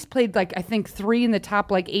at least played I think 3 in the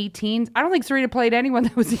top 18. I don't think Serena played anyone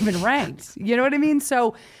that was even ranked. You know what I mean?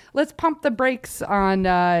 So let's pump the brakes on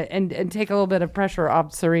and take a little bit of pressure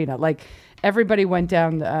off Serena. Everybody went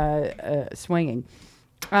down swinging.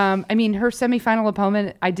 I mean, her semifinal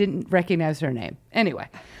opponent, I didn't recognize her name. Anyway,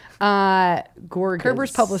 Gorgas.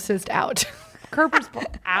 Kerber's publicist out. Kerber's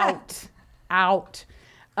out.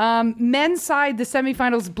 Men's side, the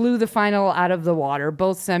semifinals blew the final out of the water.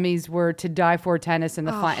 Both semis were to die for tennis, and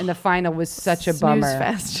the final was such a bummer. Snooze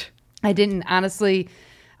fest. I didn't honestly.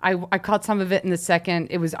 I caught some of it in the second.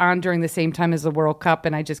 It was on during the same time as the World Cup,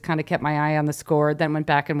 and I just kind of kept my eye on the score. Then went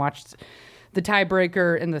back and watched the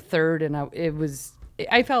tiebreaker in the third, and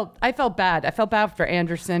I felt bad. I felt bad for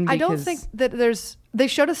Anderson. I don't think that they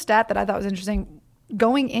showed a stat that I thought was interesting.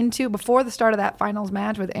 Before the start of that finals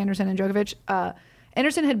match with Anderson and Djokovic,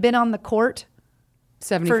 Anderson had been on the court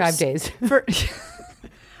 75 days for I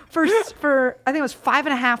think it was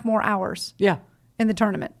 5.5 more hours. Yeah. in the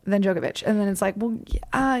tournament than Djokovic. And then it's like, well,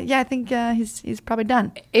 yeah, I think he's probably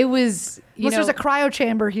done. It was, Unless there's a cryo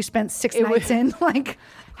chamber he spent 6 nights in, like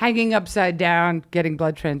hanging upside down, getting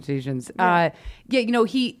blood transfusions.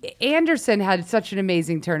 Anderson had such an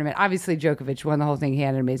amazing tournament. Obviously, Djokovic won the whole thing. He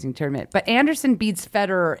had an amazing tournament. But Anderson beats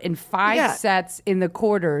Federer in 5 sets in the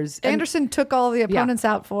quarters. Anderson took all the opponents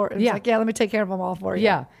out for it. It's like, let me take care of them all for you.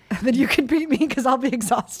 Yeah. Then you can beat me because I'll be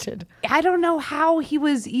exhausted. I don't know how he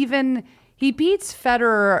was even... He beats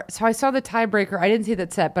Federer. So I saw the tiebreaker. I didn't see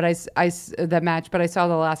that set, but that match, but I saw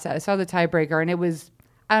the last set. I saw the tiebreaker, and it was...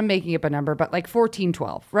 I'm making up a number, but like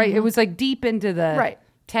 14-12, right? Mm-hmm. It was like deep into the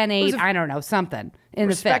 10-8, I don't know, something. In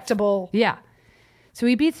respectable. The fifth. Yeah. So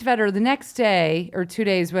he beats Federer the next day or 2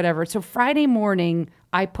 days, whatever. So Friday morning,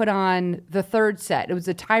 I put on the third set. It was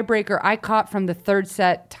a tiebreaker. I caught from the third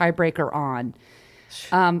set tiebreaker on.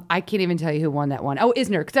 I can't even tell you who won that one. Oh,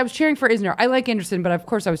 Isner, because I was cheering for Isner. I like Anderson, but of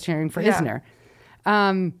course I was cheering for Isner.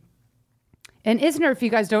 And Isner, if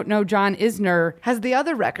you guys don't know, John Isner has the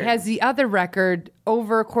other record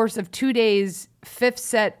over a course of 2 days, 5th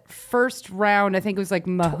set, first round. I think it was like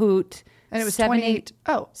Mahut. And it was 28.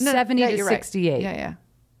 70 to 68. Right. Yeah.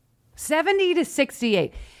 70 to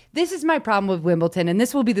 68. This is my problem with Wimbledon, and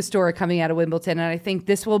this will be the story coming out of Wimbledon. And I think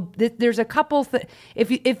there's a couple.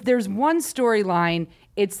 If there's one storyline,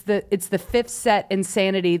 it's the 5th set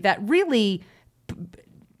insanity that really,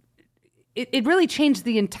 it really changed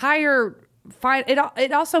the entire.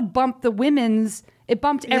 It also bumped the women's. It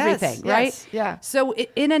bumped everything, right? Yes, yeah. So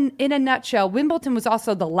in a nutshell, Wimbledon was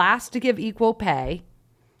also the last to give equal pay.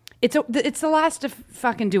 It's the last to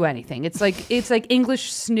fucking do anything. It's like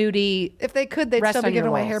English snooty. If they could, they'd still be giving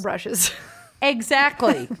away hairbrushes.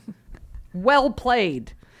 Exactly. Well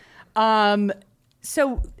played.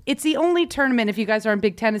 So it's the only tournament, if you guys aren't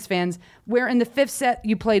big tennis fans, where in the 5th set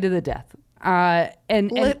you play to the death.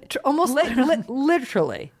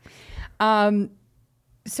 Literally.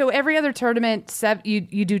 So every other tournament,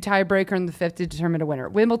 you do tiebreaker in the 5th to determine a winner.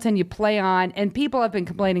 Wimbledon, you play on, and people have been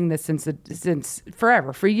complaining this since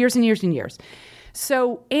forever, for years and years and years.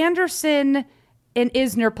 So Anderson and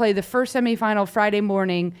Isner play the first semifinal Friday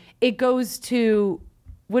morning. It goes to,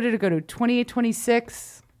 what did it go to?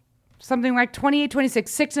 28-26. Something like 28-26,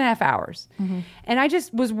 6.5 hours. Mm-hmm. And I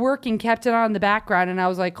just was working, kept it on in the background, and I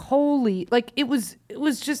was like, holy, like it was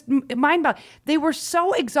just mind-boggling. They were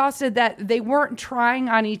so exhausted that they weren't trying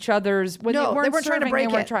on each other's. When they weren't serving, trying to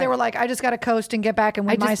break it. They were like, I just got to coast and get back and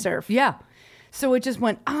win my serve. Yeah. So it just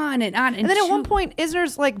went on and on. And then at one point,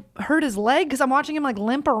 Isner's like hurt his leg because I'm watching him like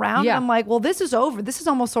limp around. Yeah. And I'm like, well, this is over. This is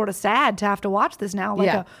almost sort of sad to have to watch this now, like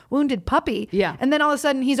a wounded puppy. Yeah. And then all of a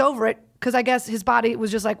sudden he's over it. Because I guess his body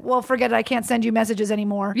was just like, well, forget it. I can't send you messages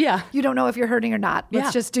anymore. Yeah. You don't know if you're hurting or not.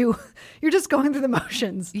 Let's just you're just going through the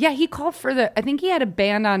motions. Yeah, he called for I think he had a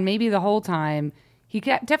band on maybe the whole time. He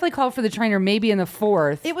definitely called for the trainer maybe in the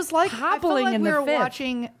 4th. It was like hobbling in the 5th. We were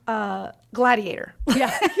watching Gladiator.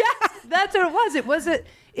 Yeah. Yes, that's what it was.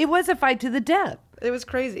 It was a fight to the death. It was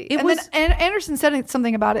crazy. Then Anderson said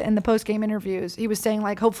something about it in the post-game interviews. He was saying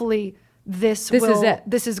like, hopefully this is it.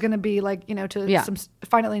 This is going to be like, to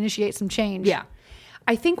finally initiate some change. Yeah.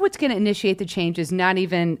 I think what's going to initiate the change is not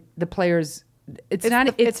even the players. It's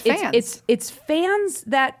fans. It's fans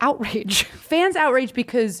that outrage. Fans outrage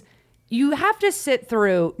because you have to sit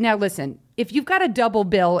through. Now, listen, if you've got a double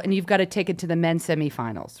bill and you've got a ticket to the men's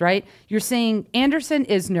semifinals, right? You're saying Anderson,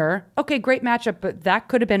 Isner. Okay, great matchup, but that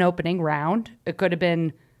could have been opening round. It could have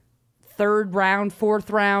been 3rd round,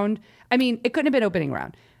 4th round. I mean, it couldn't have been opening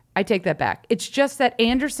round. I take that back. It's just that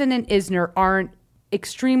Anderson and Isner aren't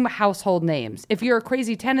extreme household names. If you're a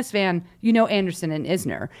crazy tennis fan, you know Anderson and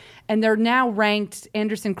Isner. And they're now ranked.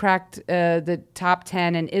 Anderson cracked the top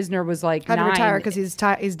 10 and Isner was like had 9. to retire because he's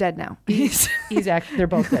dead now. He's actually, they're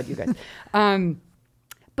both dead, you guys.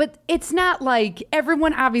 But it's not like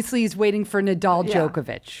everyone obviously is waiting for Nadal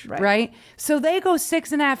Djokovic, right? So they go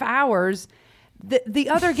 6.5 hours. The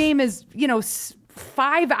other game is,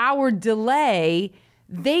 5-hour delay.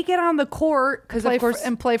 They get on the court because, of course,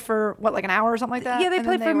 and play for what, like an hour or something like that. Yeah, they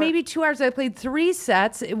played for maybe 2 hours. They played 3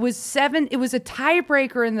 sets. It was 7. It was a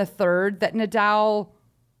tiebreaker in the 3rd that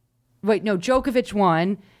Djokovic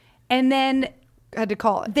won, and then had to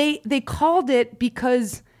call it. They called it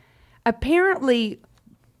because apparently,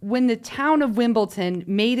 when the town of Wimbledon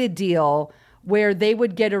made a deal where they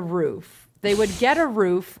would get a roof,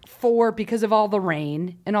 because of all the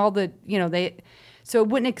rain and all the So it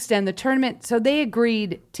wouldn't extend the tournament. So they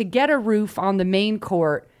agreed to get a roof on the main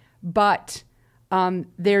court, but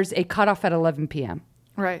there's a cutoff at 11 p.m.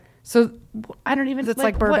 Right. So I don't even... It's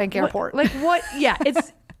like Burbank Airport. Like what? Yeah,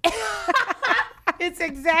 it's... it's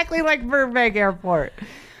exactly like Burbank Airport.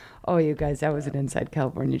 Oh, you guys, that was an inside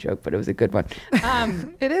California joke, but it was a good one.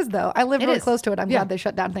 It is, though. I live really is. close to it. I'm Yeah. glad they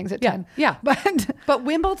shut down things at Yeah, 10. yeah. But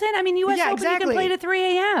Wimbledon, I mean, U.S. Yeah, Open, exactly. you can play to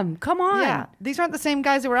 3 a.m. Come on. Yeah. These aren't the same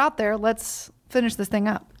guys that were out there. Let's finish this thing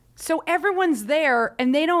up. So everyone's there,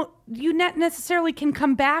 and you not necessarily can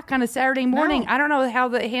come back on a Saturday morning. No. I don't know how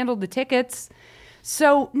they handled the tickets.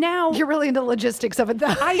 So now You're really into logistics of it, though.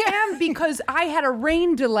 I am, because I had a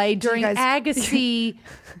rain delay during guys- Agassi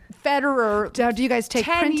Federer. Now, do you guys take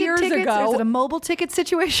 10 printed years tickets? ago. Or is it a mobile ticket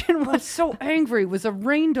situation? I was so angry. It was a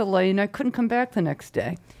rain delay, and I couldn't come back the next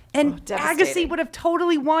day. And devastating. Agassi would have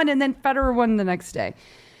totally won, and then Federer won the next day.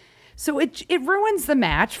 So it ruins the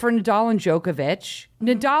match for Nadal and Djokovic.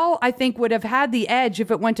 Nadal, I think, would have had the edge if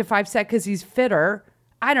it went to 5 set because he's fitter.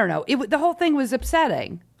 I don't know. The whole thing was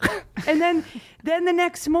upsetting. And then the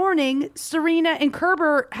next morning, Serena and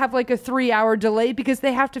Kerber have like a 3-hour delay because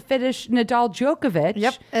they have to finish Nadal Djokovic.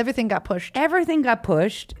 Yep. Everything got pushed. Everything got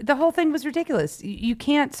pushed. The whole thing was ridiculous. You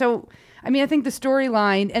can't. So, I mean, I think the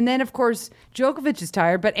storyline, and then of course Djokovic is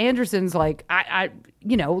tired, but Anderson's like,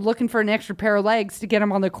 looking for an extra pair of legs to get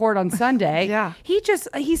him on the court on Sunday. Yeah.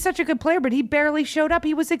 He's such a good player, but he barely showed up.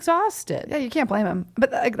 He was exhausted. Yeah, you can't blame him. But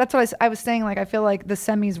that's what I was saying. Like, I feel like the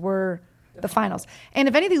semis were the finals. And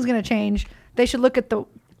if anything's going to change, they should look at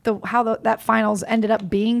how that finals ended up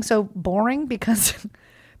being so boring because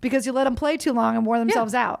you let them play too long and wore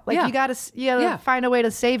themselves out. Like, you got to find a way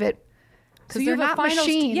to save it because they're not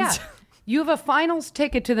machines. Yeah. You have a finals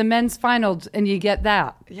ticket to the men's finals, and you get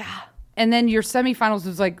that. Yeah. And then your semifinals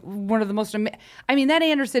was like one of the most. I mean, that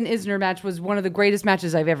Anderson Isner match was one of the greatest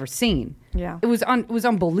matches I've ever seen. Yeah, it was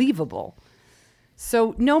unbelievable.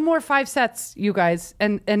 So no more 5 sets, you guys,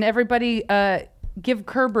 and everybody, give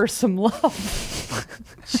Kerber some love.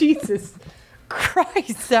 Jesus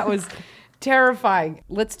Christ, that was terrifying.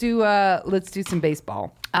 Let's do some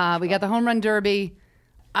baseball. We got the home run derby.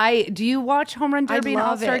 Do you watch home run derby and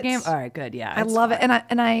All-Star game? All right, good. Yeah, I love it,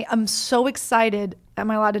 and I am so excited. Am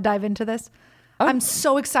I allowed to dive into this? Oh. I'm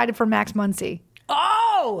so excited for Max Muncy.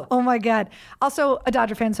 Oh my God! Also a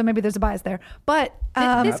Dodger fan, so maybe there's a bias there. But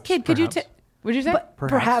this kid, could you? What'd you say?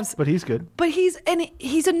 Perhaps, but he's good. But he's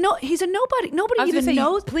a nobody. Nobody even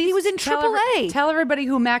knows. Please, he was in AAA. Tell everybody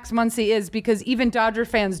who Max Muncy is, because even Dodger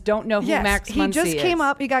fans don't know who Max Muncy is. He just came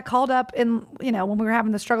up. He got called up in when we were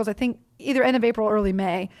having the struggles. I think either end of April, or early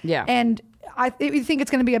May. Yeah. And you think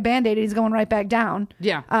it's going to be a Band-Aid. He's going right back down.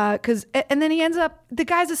 Yeah. And then he ends up. The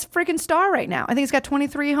guy's a freaking star right now. I think he's got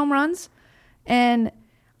 23 home runs, and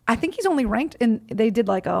I think he's only ranked in. They did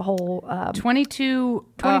like a whole 22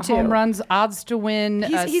 home runs, odds to win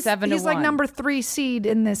 7 to 1. He's like number 3 seed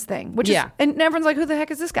in this thing, which is, and everyone's like, who the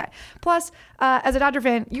heck is this guy? Plus, as a Dodger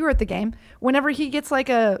fan, you were at the game. Whenever he gets like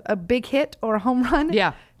a big hit or a home run,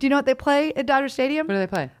 do you know what they play at Dodger Stadium? What do they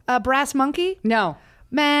play? Brass Monkey. No.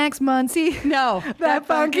 Max Muncy. No. That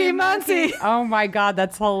funky Muncy. Oh my God,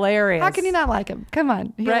 that's hilarious. How can you not like him? Come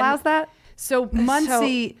on. He allows that? So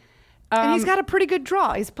Muncy. And he's got a pretty good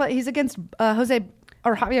draw. He's against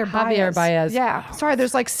Javier Baez. Yeah. Sorry,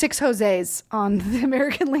 there's like 6 Jose's on the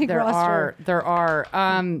American League roster. There are.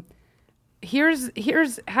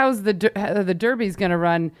 Here's how's the derby's going to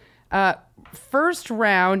run. First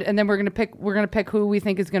round, and then we're gonna pick who we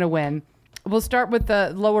think is going to win. We'll start with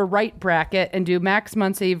the lower right bracket and do Max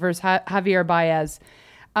Muncy versus Javier Baez.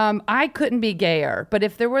 I couldn't be gayer, but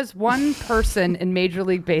if there was one person in Major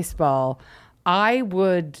League Baseball, I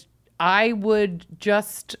would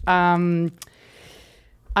just I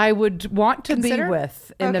would want to be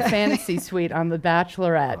with in the fantasy suite on The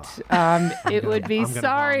Bachelorette. It would be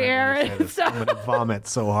Aaron. I'm gonna vomit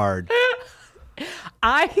so hard.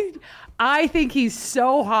 I think he's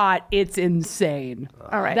so hot, it's insane.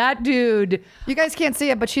 All right. That dude. You guys can't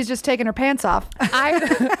see it, but she's just taking her pants off.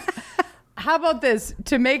 How about this?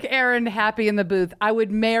 To make Aaron happy in the booth, I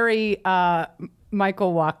would marry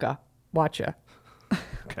Michael Wacha.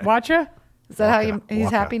 Wacha? Is that how he's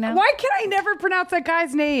Waka. Happy now? Why can I never pronounce that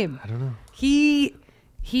guy's name? I don't know.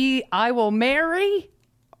 I will marry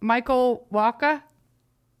Michael Wacha.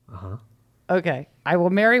 Uh-huh. Okay. I will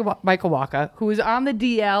marry Michael Wacha, who is on the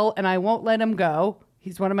DL, and I won't let him go.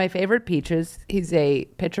 He's one of my favorite peaches. He's a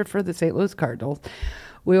pitcher for the St. Louis Cardinals.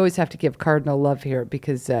 We always have to give Cardinal love here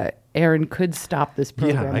because Aaron could stop this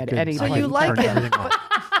program at any point. So you like him.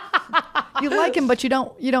 You like him, but you're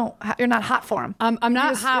not hot for him. I'm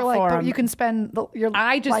not hot for him. But you can spend your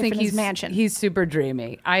life in his mansion. He's super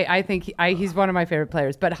dreamy. I think he's one of my favorite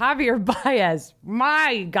players. But Javier Baez,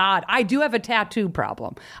 my God, I do have a tattoo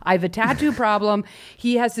problem. I have a tattoo problem.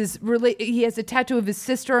 He has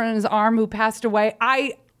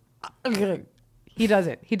He does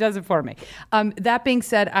it. He does it for me. That being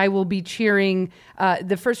said, I will be cheering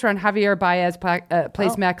the first round. Javier Baez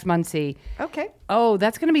plays Max Muncy. Okay. Oh,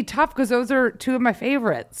 that's going to be tough because those are two of my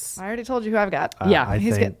favorites. I already told you who I've got. Yeah. I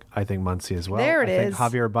think Muncy as well. There it I is.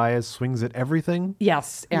 think Javier Baez swings at everything.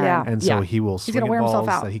 Yes, Aaron. Yeah. And so he will swing gonna at wear himself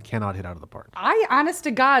balls out. that he cannot hit out of the park. I, honest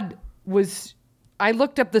to God, I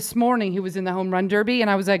looked up this morning. He was in the home run derby, and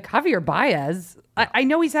I was like, Javier Baez. I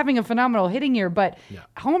know he's having a phenomenal hitting year, but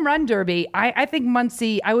home run derby, I think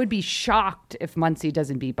Muncy, I would be shocked if Muncy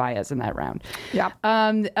doesn't beat Baez in that round.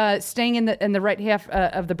 Yeah. Staying in the right half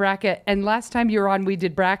of the bracket. And last time you were on, we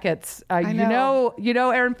did brackets. I know.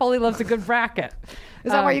 Aaron Foley loves a good bracket.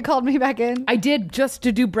 Is that why you called me back in? I did, just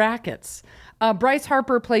to do brackets. Bryce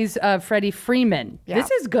Harper plays Freddie Freeman. Yeah.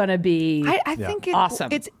 This is going to be I think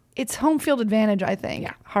awesome. It's home field advantage, I think.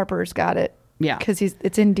 Yeah. Harper's got it. Yeah. Because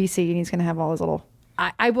it's in DC and he's going to have all his little.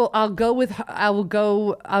 I will go with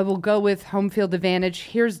home field advantage.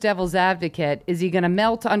 Here's devil's advocate. Is he going to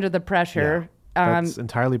melt under the pressure? That's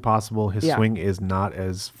entirely possible. His swing is not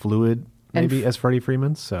as fluid maybe as Freddie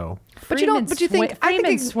Freeman's. So, But you think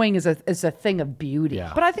Freeman's swing is a thing of beauty.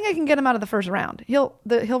 Yeah. But I think I can get him out of the first round. He'll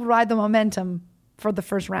ride the momentum for the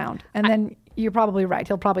first round, and then you're probably right.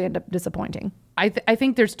 He'll probably end up disappointing. I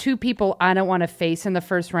think there's two people I don't want to face in the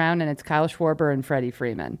first round, and it's Kyle Schwarber and Freddie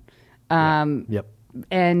Freeman. yep.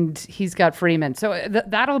 And he's got Freeman, so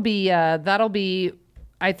that'll be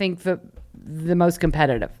I think the most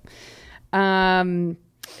competitive.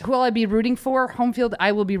 Who will I be rooting for? Home field,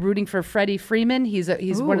 I will be rooting for Freddie Freeman. He's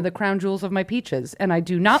one of the crown jewels of my peaches, and I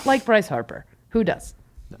do not like Bryce Harper. Who does?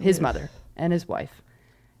 His mother and his wife,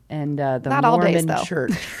 and the Not all Mormon days, though.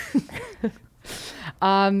 church.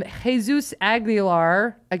 Jesus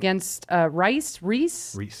Aguilar against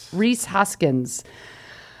Reese Hoskins.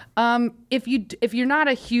 If you're not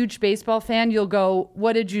a huge baseball fan, you'll go,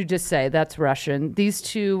 what did you just say? That's Russian. These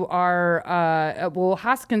two are,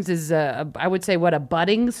 Hoskins is, I would say, a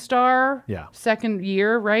budding star? Yeah. Second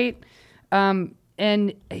year, right?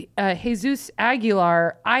 And Jesus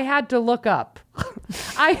Aguilar, I had to look up.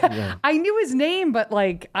 I knew his name, but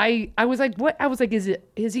I was like, what? I was like,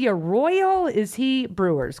 is he a Royal? Is he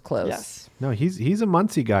Brewers close? Yes. No, he's a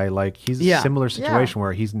Muncie guy. He's a similar situation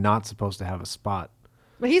where he's not supposed to have a spot.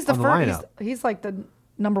 But he's the on the first. lineup. He's like the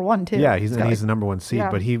number one too. Yeah, he's the number one seed.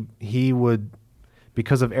 Yeah. But he would,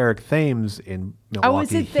 because of Eric Thames in Oh,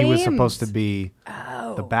 is Milwaukee, it he was Thames? supposed to be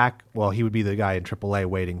the back. Well, he would be the guy in AAA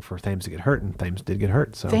waiting for Thames to get hurt, and Thames did get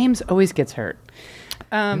hurt. So Thames always gets hurt.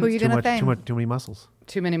 Who are you gonna thank? too many muscles.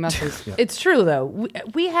 Too many muscles. It's true, though.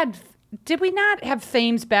 We had, did we not have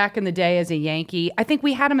Thames back in the day as a Yankee? I think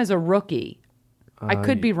we had him as a rookie. I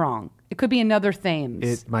could be wrong. It could be another Thames.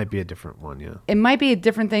 It might be a different one. Yeah. It might be a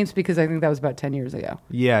different Thames because I think that was about 10 years ago.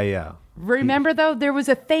 Yeah. Remember, though, there was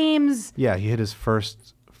a Thames Yeah, he hit his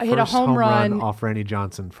first hit a home run off Randy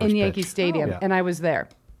Johnson first in pitch. Yankee Stadium, Yeah. and I was there.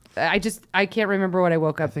 I can't remember what I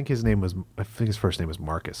woke I up. think his first name was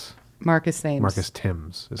Marcus. Marcus Thames. Marcus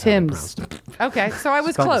Timms. Is how they Timms. pronounced it. Okay, so I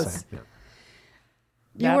was Spelled the close. same, yeah.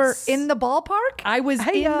 You were in the ballpark? I was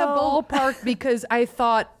in the ballpark because I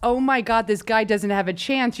thought, oh my God, this guy doesn't have a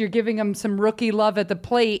chance. You're giving him some rookie love at the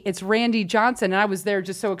plate. It's Randy Johnson. And I was there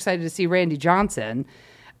just so excited to see Randy Johnson.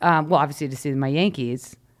 Well, obviously to see my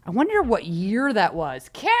Yankees. I wonder what year that was.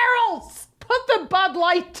 Carol, put the Bud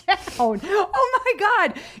Light down. Oh my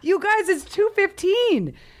God. You guys, it's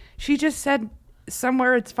 2:15. She just said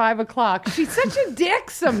somewhere it's 5 o'clock. She's such a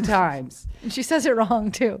dick sometimes. She says it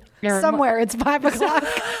wrong too. Aaron, Somewhere it's 5 o'clock.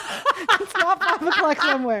 It's not 5 o'clock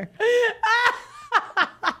somewhere.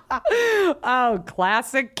 Oh,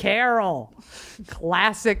 classic Carol.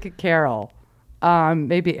 Classic Carol.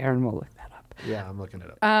 Maybe Aaron will look that up. Yeah, I'm looking it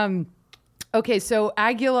up. Okay, so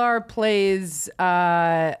Aguilar plays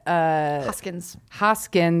Hoskins.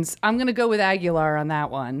 Hoskins. I'm going to go with Aguilar on that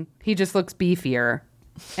one. He just looks beefier,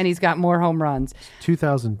 and he's got more home runs.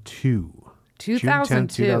 2002. June 10th,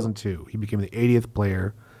 2002. 2002. He became the 80th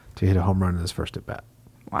player to hit a home run in his first at bat.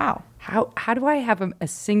 Wow. How do I have a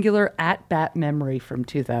singular at-bat memory from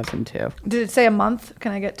 2002? Did it say a month?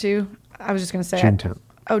 Can I get to? I was just going to say June 10th.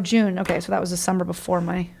 Oh, June. Okay, so that was the summer before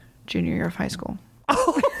my junior year of high school.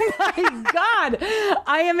 Oh, my God.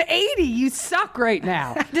 I am 80. You suck right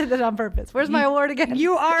now. I did that on purpose. Where's my award again?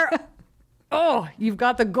 You are... Oh, you've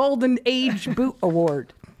got the Golden Age Boot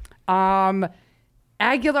Award.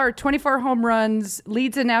 Aguilar, 24 home runs,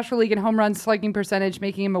 leads the National League in home run slugging percentage,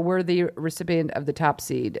 making him a worthy recipient of the top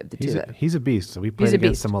seed of the two. He's a beast. So we played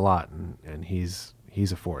against him a lot, and he's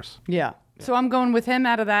a force. Yeah. So I'm going with him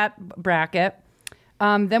out of that bracket.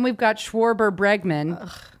 Then we've got Schwarber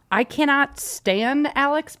Bregman. I cannot stand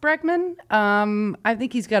Alex Bregman. I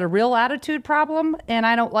think he's got a real attitude problem, and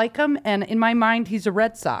I don't like him. And in my mind, he's a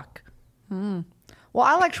Red Sox. Well,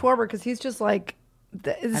 I like Schwarber because he's just like.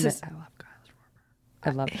 I love Kyle Schwarber. I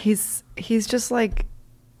love him. He's just like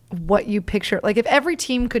what you picture. Like if every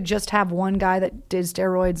team could just have one guy that did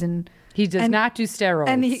steroids and he does not do steroids,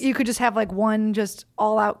 and you could just have like one just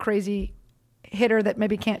all out crazy hitter that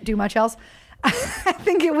maybe can't do much else. I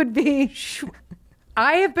think it would be.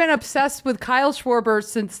 I have been obsessed with Kyle Schwarber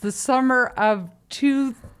since the summer of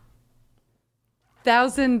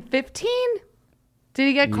 2015. Did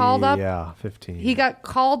he get called up? Yeah, 15. He got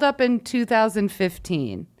called up in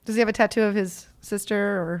 2015. Does he have a tattoo of his sister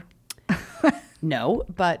or? No,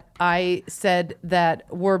 but I said that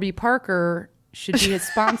Warby Parker should be his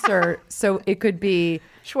sponsor, so it could be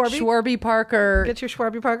Schwarby Parker. Get your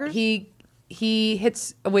Schwarby Parker. He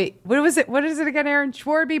hits. Wait, what was it? What is it again, Aaron?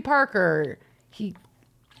 Schwarby Parker.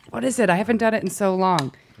 What is it? I haven't done it in so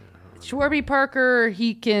long. Schwarby Parker,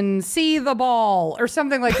 he can see the ball or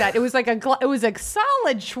something like that. It was like it was a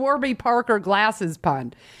solid Schwarby Parker glasses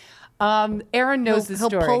pun. Aaron knows the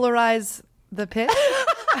story. He'll polarize the pitch.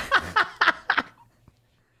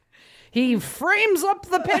 He frames up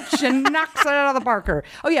the pitch and knocks it out of the Parker.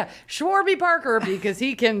 Oh yeah, Schwarby Parker because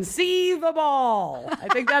he can see the ball. I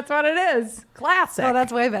think that's what it is. Classic. Oh,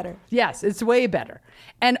 that's way better. Yes, it's way better.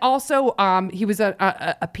 And also, he was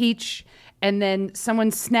a peach, and then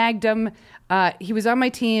someone snagged him. He was on my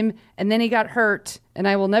team, and then he got hurt, and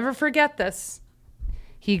I will never forget this.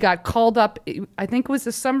 He got called up, I think it was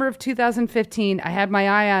the summer of 2015. I had my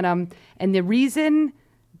eye on him, and the reason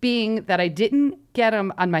being that I didn't get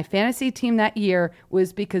him on my fantasy team that year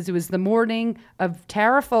was because it was the morning of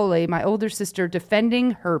Tara Foley, my older sister, defending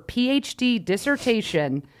her PhD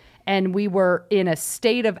dissertation. And we were in a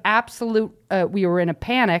state of absolute, we were in a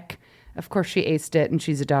panic. Of course, she aced it, and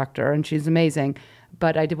she's a doctor, and she's amazing.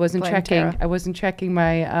 But I wasn't Blame checking. Tara. I wasn't checking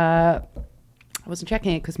my. I wasn't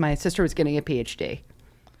checking it because my sister was getting a PhD.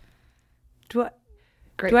 Do I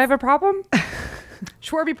have a problem?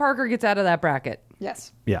 Schwarby Parker gets out of that bracket.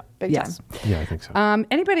 Yes. Yeah. Big time. Yeah, I think so.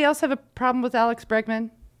 Anybody else have a problem with Alex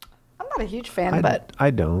Bregman? I'm not a huge fan, but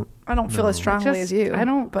I don't. I don't feel as strongly as you. I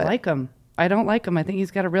don't like him. I think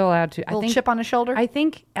he's got a real attitude. A little chip on his shoulder? I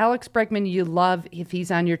think Alex Bregman you love if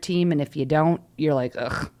he's on your team, and if you don't, you're like,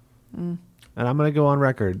 ugh. And I'm going to go on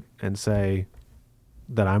record and say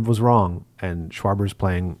that I was wrong, and Schwarber's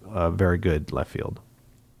playing a very good left field.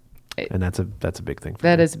 And that's a big thing for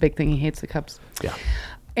That me. is a big thing. He hates the Cubs. Yeah.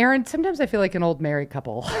 Aaron, sometimes I feel like an old married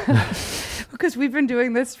couple because we've been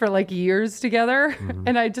doing this for like years together.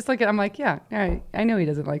 And I just I'm like, yeah, all right. I know he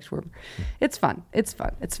doesn't like Schwarber. It's fun. It's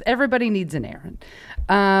everybody needs an Aaron.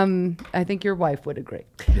 I think your wife would agree.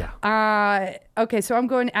 Yeah. Okay. So I'm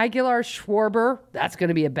going Aguilar Schwarber. That's going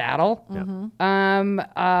to be a battle. Yeah.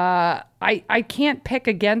 I can't pick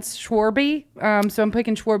against Schwarby. So I'm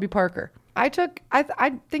picking Schwarby Parker. I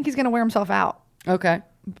think he's going to wear himself out. Okay.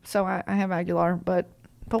 So I have Aguilar, but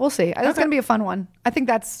we'll see. It's going to be a fun one. I think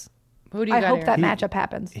that's. Who do you I got hope here? that matchup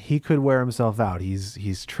happens. He could wear himself out.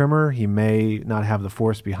 He's trimmer. He may not have the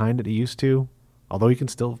force behind it he used to, although he can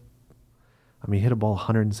still. He hit a ball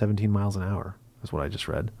 117 miles an hour. That's what I just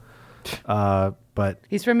read. But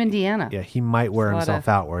he's from Indiana. yeah, he might wear himself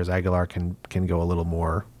out, whereas Aguilar can go a little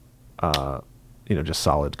more, just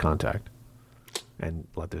solid contact, and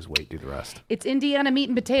let his weight do the rest. It's Indiana meat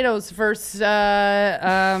and potatoes versus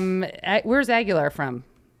where's Aguilar from?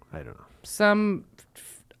 I don't know. Some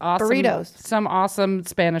awesome Burritos. Some awesome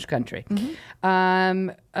Spanish country.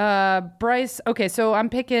 Bryce. Okay, so I'm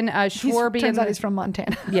picking Schwarby. Turns out he's from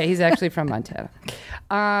Montana. Yeah, he's actually from Montana.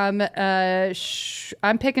 I'm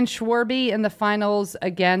picking Schwarby in the finals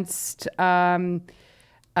against. Oh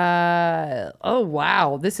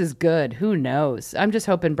wow, this is good. Who knows? I'm just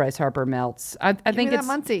hoping Bryce Harper melts. I think it's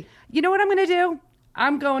Muncy. You know what I'm going to do?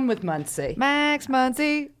 I'm going with Muncy. Max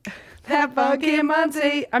Muncy. That funky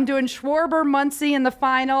Muncy. I'm doing Schwarber Muncy in the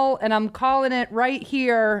final, and I'm calling it right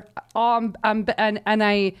here. It's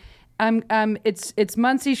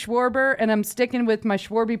Muncy Schwarber, and I'm sticking with my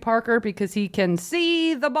Schwarby Parker because he can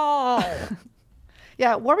see the ball.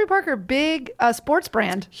 Yeah, Warby Parker, big sports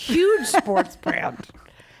brand. Huge sports brand.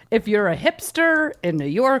 If you're a hipster in New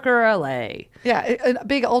York or LA. Yeah, a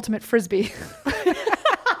big ultimate frisbee.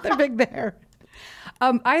 They're big there.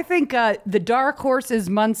 I think the dark horse is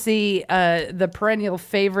Muncy. The perennial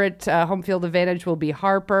favorite home field advantage will be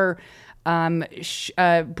Harper.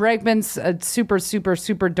 Bregman's a super, super,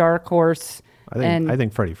 super dark horse. I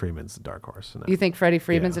think Freddie Freeman's the dark horse. You think Freddie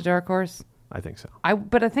Freeman's a dark horse? I think so.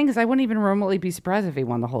 But the thing is, I wouldn't even remotely be surprised if he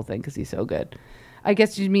won the whole thing because he's so good. I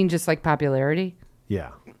guess you mean just like popularity? Yeah.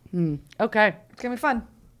 Okay. It's going to be fun.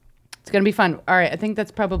 It's going to be fun. All right. I think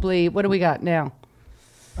that's probably, what do we got now?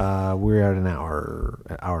 We're at an hour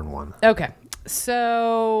and one. Okay.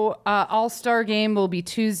 So All-Star Game will be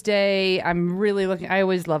Tuesday. I'm really looking. I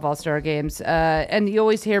always love All-Star Games. And you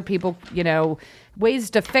always hear people, ways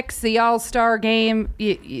to fix the All-Star Game.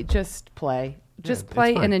 You just play. Just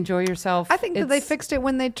play and enjoy yourself. I think that they fixed it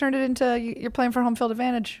when they turned it into you're playing for home field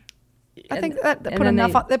advantage. I think that put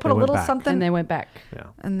enough. They put a little something, and they went back. Yeah,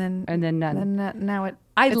 and then none. And now it's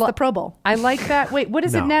the Pro Bowl. I like that. Wait, what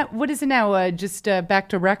is it now? What is it now? Just back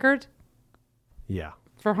to record? Yeah.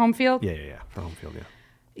 For home field? Yeah. For home field, yeah.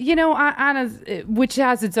 Which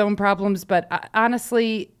has its own problems, but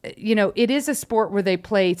honestly, it is a sport where they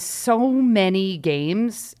play so many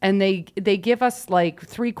games, and they give us like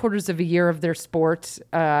 3/4 of a year of their sport,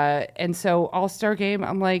 and so All-Star Game,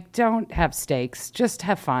 I'm like, don't have stakes, just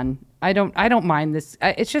have fun. I don't mind this.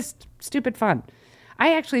 It's just stupid fun.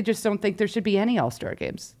 I actually just don't think there should be any All-Star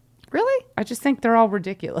Games. Really? I just think they're all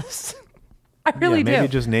ridiculous. I really do. Maybe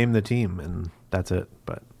just name the team and that's it.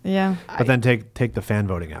 But yeah. But then take the fan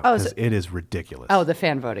voting out because it is ridiculous. Oh, the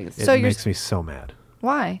fan voting. It makes me so mad.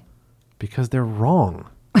 Why? Because they're wrong.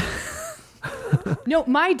 No,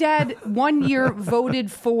 my dad 1 year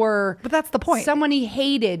voted for. But that's the point. Someone he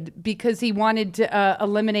hated because he wanted to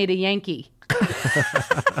eliminate a Yankee.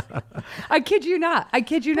 I kid you not.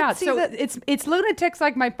 So it's lunatics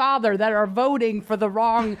like my father that are voting for the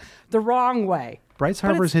wrong way. Bryce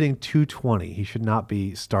Harper's hitting 220. He should not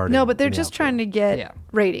be starting. No, but they're just trying to get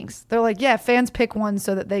ratings. They're like, fans pick one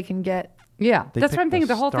so that they can get. Yeah, that's what I'm thinking.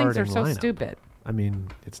 The whole things are so stupid. I mean,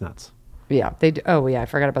 it's nuts. Yeah, they do. Oh, yeah, I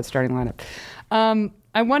forgot about starting lineup.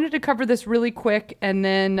 I wanted to cover this really quick, and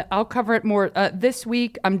then I'll cover it more. This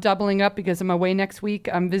week, I'm doubling up because I'm away next week.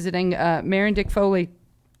 I'm visiting Mary and Dick Foley,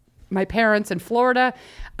 my parents in Florida.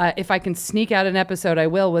 If I can sneak out an episode, I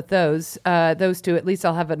will with those two. At least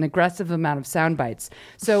I'll have an aggressive amount of sound bites.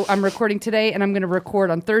 So I'm recording today, and I'm going to record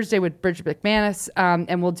on Thursday with Bridget McManus,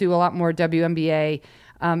 and we'll do a lot more WNBA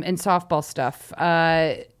and softball stuff.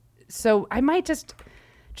 So I might just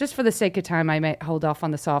for the sake of time, I might hold off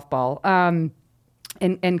on the softball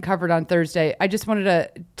and cover it on Thursday. I just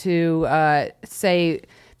wanted to say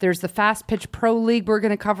there's the Fast Pitch Pro League we're going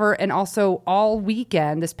to cover, and also all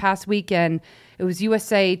weekend, this past weekend, it was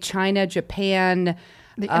USA, China, Japan.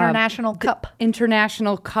 The International Cup.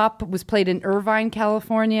 International Cup was played in Irvine,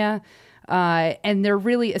 California. And they're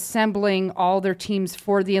really assembling all their teams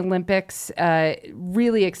for the Olympics.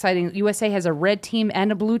 Really exciting. USA has a red team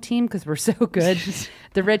and a blue team because we're so good.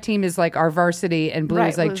 The red team is like our varsity, and blue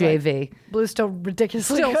is like JV. Blue's still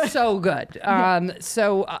ridiculously good. So good. Yeah.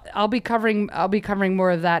 So I'll be covering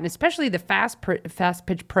more of that, and especially the Fast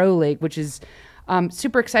Pitch Pro League, which is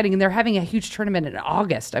super exciting. And they're having a huge tournament in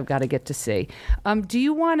August. I've got to get to see. Do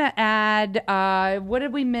you want to add? What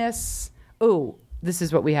did we miss? Oh. This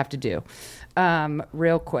is what we have to do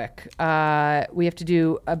real quick. We have to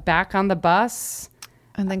do a Back on the Bus.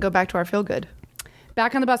 And then go back to our Feel Good.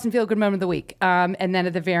 Back on the Bus and Feel Good Moment of the Week. And then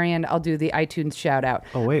at the very end, I'll do the iTunes shout out.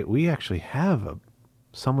 Oh, wait. We actually have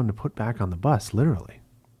someone to put back on the bus, literally.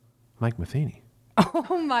 Mike Matheny.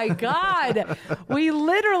 Oh, my God. We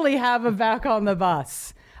literally have a Back on the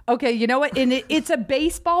Bus. Okay, you know what? And it's a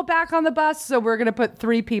baseball Back on the Bus, so we're going to put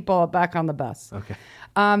 3 people back on the bus. Okay.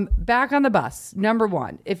 Back on the Bus. Number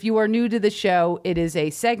 1, if you are new to the show, it is a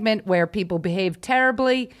segment where people behave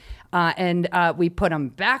terribly, and we put them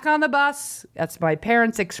back on the bus. That's my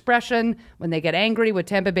parents' expression when they get angry with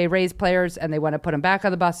Tampa Bay Rays players and they want to put them back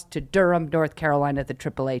on the bus to Durham, North Carolina, the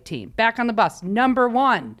AAA team. Back on the bus. Number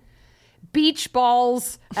 1, beach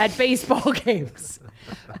balls at baseball games.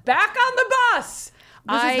 Back on the bus.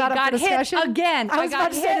 This is not got hit again. I was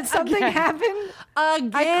about to say, did something happen?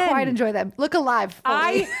 Again. I quite enjoy them. Look alive.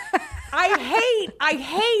 I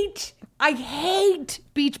hate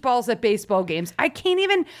beach balls at baseball games. I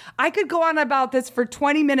could go on about this for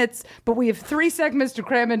 20 minutes, but we have 3 segments to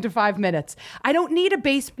cram into 5 minutes. I don't need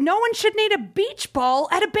no one should need a beach ball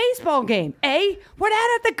at a baseball game. A, we're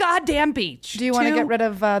not at the goddamn beach. Do you want to get rid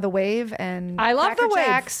of the wave and I love Cracker the wave.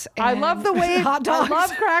 Jacks I love the wave. Hot dogs. I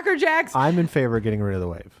love Cracker Jacks. I'm in favor of getting rid of the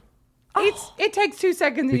wave. It takes 2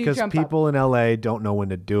 seconds and you because jump people in LA don't know when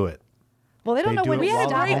to do it. Well, they don't know when do to it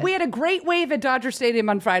stop it. We had a great wave at Dodger Stadium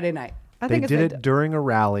on Friday night. They did it during a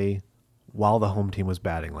rally while the home team was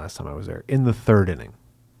batting last time I was there in the 3rd inning.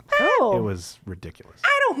 Oh. It was ridiculous.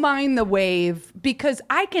 I don't mind the wave because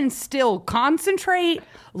I can still concentrate,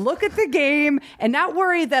 look at the game, and not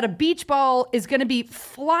worry that a beach ball is going to be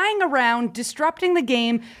flying around, disrupting the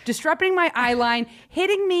game, disrupting my eye line,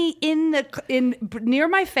 hitting me in near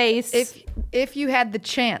my face. If you had the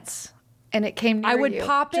chance and it came near I would you.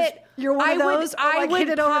 pop Just- it. You're one of those. I would hit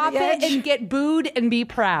it over pop the edge? it and get booed and be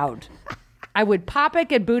proud. I would pop it,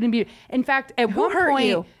 get booed, and be. In fact, at one hurt point,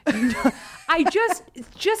 you? I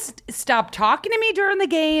just stop talking to me during the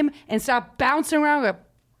game and stop bouncing around like a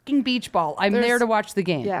fucking beach ball. I'm there to watch the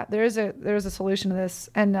game. Yeah, there is a solution to this,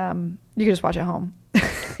 and you can just watch at home.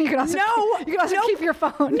 You can also keep your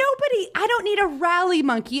phone. Nobody. I don't need a rally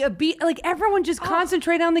monkey. Everyone just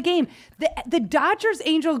concentrate on the game. The Dodgers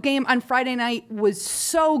Angel game on Friday night was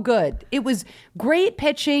so good. It was great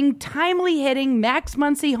pitching, timely hitting, Max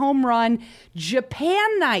Muncy home run,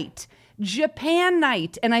 Japan night.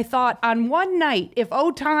 And I thought on one night, if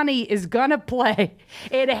Ohtani is gonna play,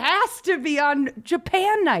 it has to be on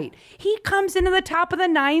Japan night. He comes into the top of the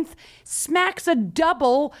ninth, smacks a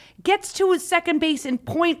double, gets to his second base in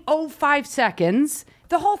 0.05 seconds.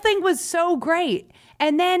 The whole thing was so great.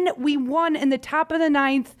 And then we won in the top of the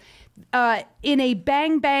ninth in a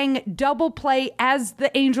bang double play as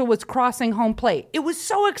the Angel was crossing home plate. It was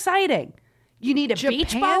so exciting. You need a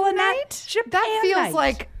beach ball in that? Japan That feels night.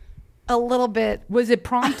 like a little bit. Was it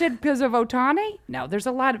prompted because of Ohtani? No, there's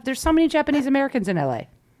so many Japanese Americans in LA.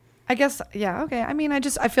 I guess, yeah, okay. I mean, I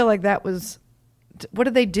feel like that was. What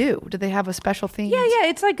did they do? Did they have a special theme? Yeah.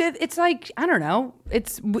 It's like I don't know.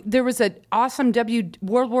 There was an awesome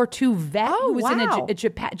World War II vet who was in a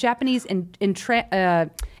Japanese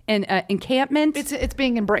encampment. It's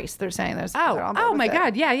being embraced. They're saying there's. Oh my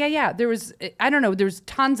God! Yeah. There was There's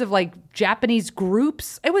tons of like Japanese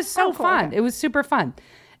groups. It was so fun. Okay. It was super fun.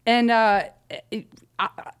 And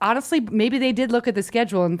honestly, maybe they did look at the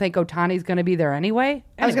schedule and think Ohtani's going to be there anyway.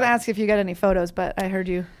 I was going to ask if you got any photos, but I heard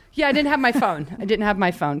you. Yeah, I didn't have my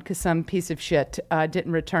phone. Because some piece of shit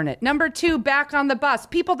didn't return it. Number 2, back on the bus.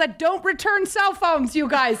 People that don't return cell phones, you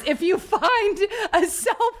guys. If you find a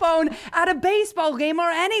cell phone at a baseball game or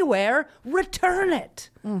anywhere, return it.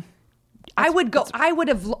 I would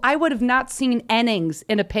have not seen innings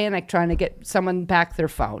in a panic trying to get someone back their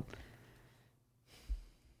phone.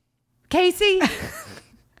 Casey,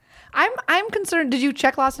 I'm concerned. Did you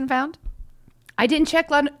check Lost and Found? I didn't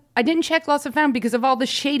check Lost and Found because of all the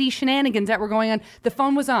shady shenanigans that were going on. The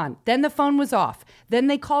phone was on, then the phone was off, then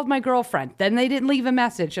they called my girlfriend, then they didn't leave a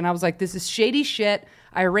message, and I was like, "This is shady shit."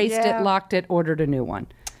 I erased it, locked it, ordered a new one.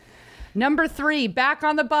 Number 3, back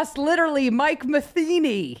on the bus, literally, Mike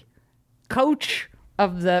Matheny, former coach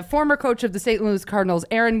of the St. Louis Cardinals.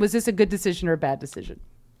 Aaron, was this a good decision or a bad decision?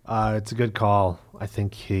 It's a good call. I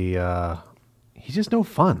think he's just no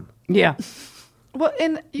fun. Yeah. Well,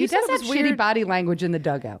 and you said does it was have weird. shitty body language in the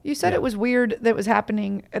dugout. You said it was weird that was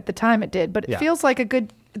happening at the time it did, but it feels like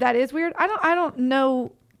that is weird. I don't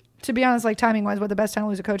know, to be honest, like timing wise, what the best time to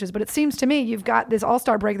lose a coach is, but it seems to me you've got this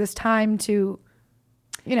all-star break, this time to,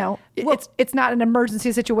 it's not an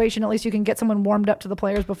emergency situation. At least you can get someone warmed up to the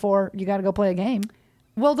players before you got to go play a game.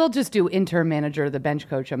 Well, they'll just do interim manager, the bench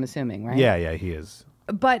coach, I'm assuming, right? Yeah, he is.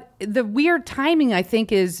 But the weird timing, I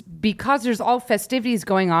think, is because there's all festivities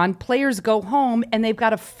going on, players go home and they've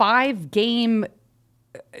got a 5-game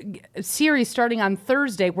series starting on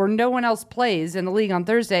Thursday where no one else plays in the league on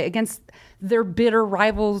Thursday against their bitter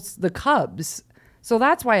rivals, the Cubs. So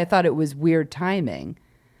that's why I thought it was weird timing.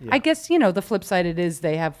 Yeah. I guess, the flip side it is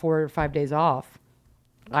they have 4 or 5 days off.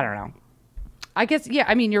 I don't know. I guess, yeah,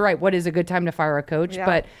 I mean, you're right. What is a good time to fire a coach? Yeah.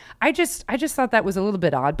 But I just thought that was a little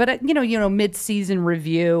bit odd. But, mid-season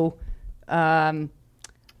review, I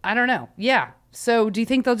don't know. Yeah. So do you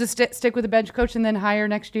think they'll just stick with the bench coach and then hire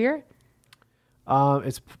next year?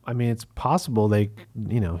 It's possible they,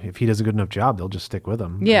 if he does a good enough job, they'll just stick with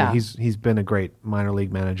him. Yeah. I mean, he's been a great minor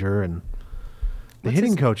league manager, and the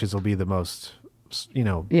hitting coaches will be the most,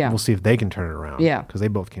 we'll see if they can turn it around. Yeah. Because they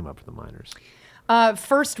both came up with the minors.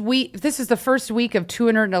 First week. This is the first week of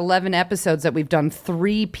 211 episodes that we've done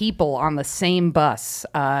 3 people on the same bus.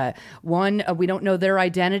 1, we don't know their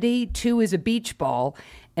identity. 2 is a beach ball,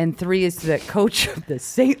 and 3 is the coach of the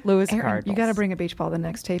St. Louis Cardinals. You got to bring a beach ball the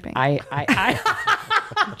next taping.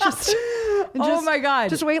 Just, oh my God!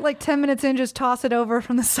 Just wait like 10 minutes in. Just toss it over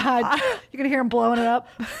from the side. You're gonna hear him blowing it up.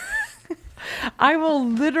 I will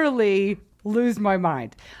literally lose my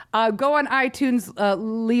mind. Go on iTunes,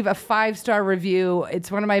 leave a 5-star review. It's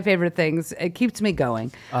one of my favorite things. It keeps me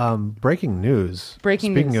going. Breaking news.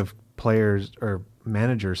 Speaking of players or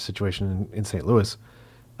managers situation in St. Louis,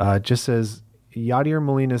 just says Yadier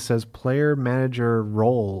Molina says player manager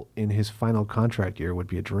role in his final contract year would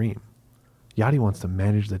be a dream. Yadi wants to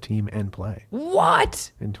manage the team and play.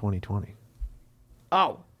 What? In 2020.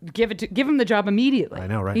 Oh, give him the job immediately. I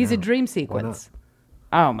know, right? He's now. a dream sequence.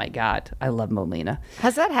 Oh my God, I love Molina.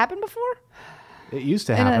 Has that happened before? It used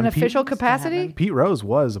to happen in an official capacity. Pete Rose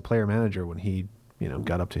was a player manager when he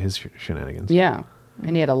got up to his shenanigans. Yeah.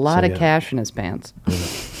 And he had a lot of yeah. cash in his pants.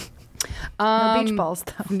 No beach balls,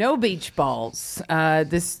 though. No beach balls.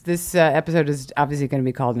 This episode is obviously going to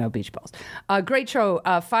be called No Beach Balls. Great show.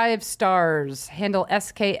 5 stars. Handle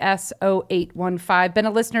SKS0815. Been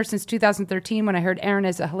a listener since 2013 when I heard Aaron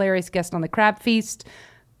as a hilarious guest on the Crab Feast.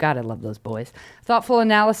 God, I love those boys. Thoughtful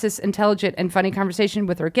analysis, intelligent, and funny conversation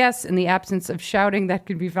with her guests in the absence of shouting that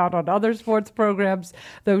can be found on other sports programs,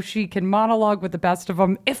 though she can monologue with the best of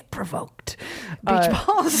them if provoked. Beach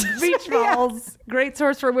balls. Beach balls. Great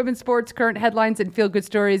source for women's sports, current headlines, and feel-good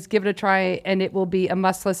stories. Give it a try, and it will be a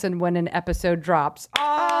must-listen when an episode drops.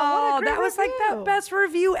 what a great that was like review. the best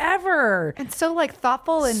review ever. And so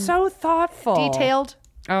thoughtful and So thoughtful. detailed.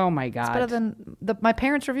 Oh, my God. Better than my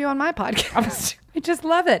parents' review on my podcast. I just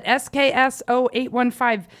love it.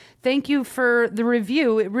 SKS0815. Thank you for the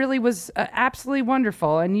review. It really was absolutely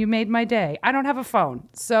wonderful, and you made my day. I don't have a phone,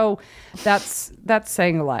 so that's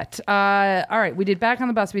saying a lot. All right, we did Back on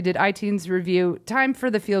the Bus. We did iTunes review. Time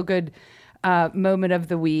for the feel-good moment of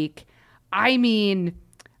the week. I mean,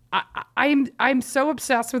 I'm so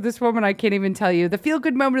obsessed with this woman, I can't even tell you. The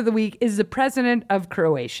feel-good moment of the week is the president of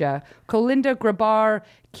Croatia, Kolinda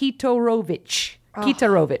Grabar-Kitarović.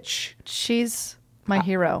 Kitarović. She's my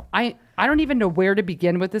hero. I don't even know where to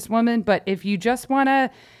begin with this woman, but if you just want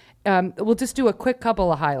to, we'll just do a quick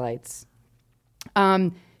couple of highlights.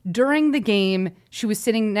 During the game, she was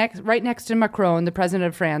sitting right next to Macron, the president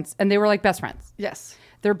of France, and they were like best friends. Yes.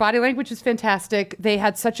 Their body language is fantastic. They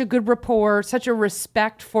had such a good rapport, such a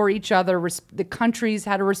respect for each other. The countries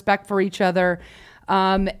had a respect for each other.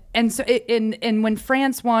 And so, and when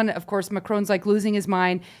France won, of course, Macron's like losing his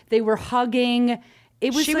mind. They were hugging.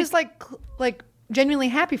 She was like genuinely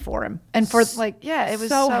happy for him, and for it was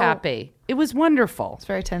so happy. It was wonderful. It's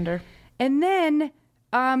very tender. And then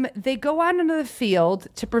they go out into the field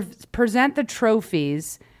to present the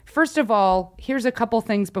trophies. First of all, here's a couple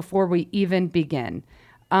things before we even begin.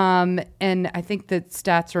 And I think the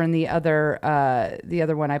stats are in the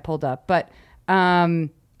other one I pulled up, but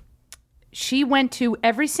she went to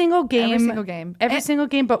every single game, single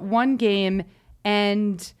game, but one game,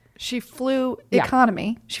 and she flew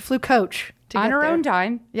economy. She flew coach on her own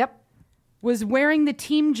dime. Yep, was wearing the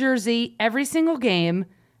team jersey every single game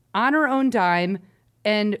on her own dime,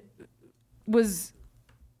 and was.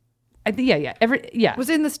 Was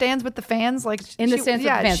in the stands with the fans, in the stands with the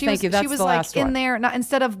fans. Thank you. That's she was the last in one. there, not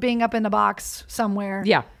instead of being up in a box somewhere.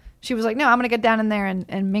 Yeah, she was like, no, I'm going to get down in there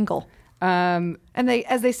and mingle. And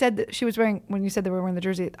as they said that she was wearing, when you said they were wearing the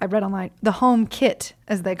jersey, I read online, the home kit,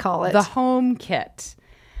 as they call it. The home kit.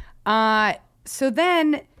 So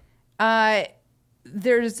then,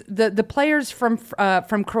 there's the players from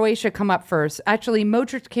Croatia come up first. Actually,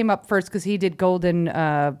 Modric came up first because he did golden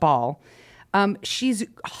ball. She's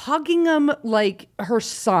hugging him like her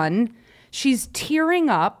son. She's tearing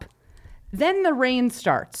up. Then the rain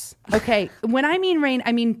starts. Okay. When I mean rain,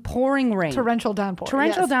 I mean pouring rain. Torrential downpour.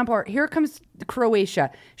 Downpour. Here comes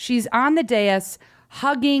Croatia. She's on the dais,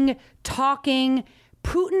 hugging, talking.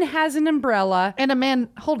 Putin has an umbrella. And a man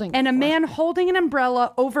holding an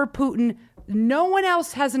umbrella over Putin. No one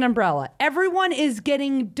else has an umbrella. Everyone is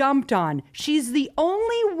getting dumped on. She's the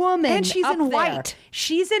only woman. And she's in white.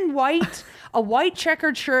 She's in white, a white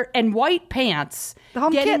checkered shirt and white pants. The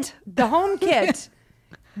home kit. The home kit.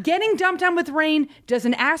 Getting dumped on with rain,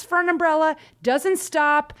 doesn't ask for an umbrella, doesn't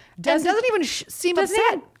stop. Doesn't even seem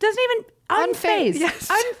upset. Doesn't even unfazed. Yes.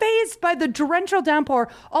 Unfazed by the torrential downpour.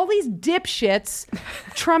 All these dipshits,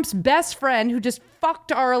 Trump's best friend who just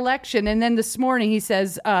fucked our election. And then this morning he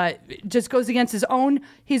says, just goes against his own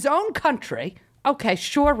country. Okay,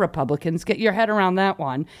 sure, Republicans, get your head around that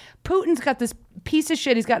one. Putin's got this piece of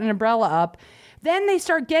shit. He's got an umbrella up. Then they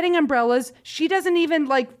start getting umbrellas. She doesn't even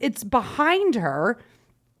it's behind her.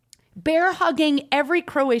 Bear hugging every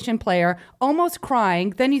Croatian player, almost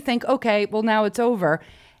crying. Then you think, okay, well, now it's over.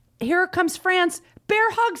 Here comes France. Bear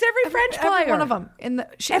hugs every French player. Every one of them.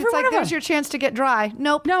 Every one of them. There's your chance to get dry.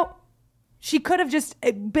 Nope. No. She could have just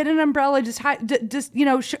been an umbrella, just she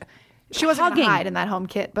wasn't going to hide in that home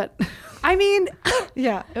kit, but I mean,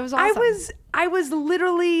 yeah, it was awesome. I was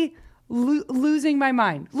literally losing my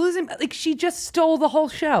mind. She just stole the whole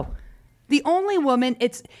show. The only woman,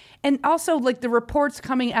 and also the reports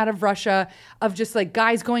coming out of Russia of just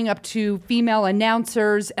guys going up to female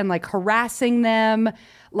announcers and harassing them,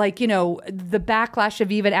 the backlash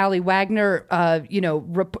of even Ali Wagner,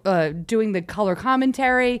 doing the color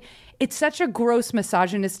commentary. It's such a gross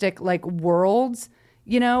misogynistic world,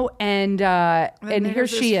 and here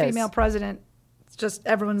she is. Female president. It's just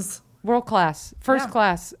everyone's world class, first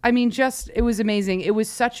class. I mean, it was amazing. It was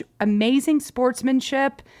such amazing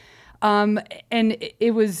sportsmanship. And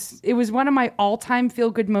it was one of my all-time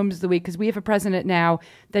feel-good moments of the week because we have a president now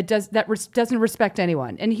that doesn't respect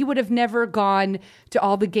anyone, and he would have never gone to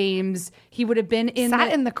all the games. He would have been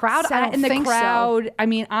in the crowd. Sat in the crowd. So. I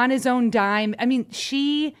mean, on his own dime. I mean,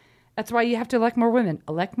 that's why you have to elect more women.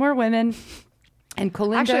 Elect more women. And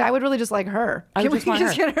Kalinda. Actually, I would really just like her. I would just want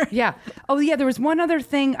her. Get her. Yeah. Oh, yeah. There was one other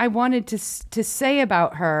thing I wanted to say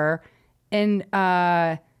about her, and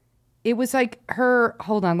it was like her.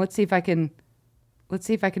 Hold on. Let's see if I can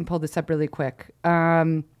pull this up really quick.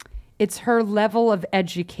 It's her level of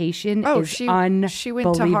education. She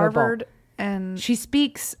went to Harvard. And she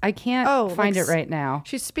speaks, I can't find it right now.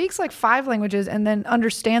 She speaks like 5 languages and then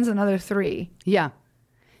understands another 3. Yeah.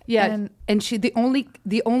 Yeah. And she the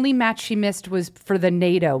only match she missed was for the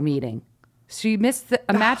NATO meeting. She missed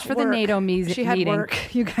a match for the NATO meeting. She had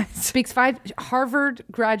work, you guys. Speaks 5, Harvard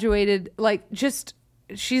graduated,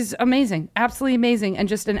 she's amazing. Absolutely amazing. And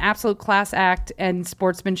just an absolute class act and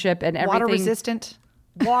sportsmanship and everything.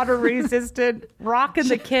 Water resistant, rocking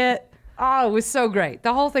the kit. Oh, it was so great.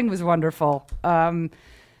 The whole thing was wonderful.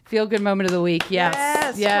 Feel good moment of the week.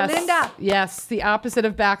 Yes. Kalinda. Yes. The opposite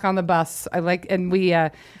of back on the bus. And we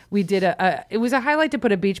did it was a highlight to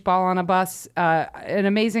put a beach ball on a bus, an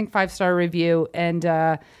amazing 5-star review. And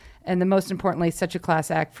the most importantly, such a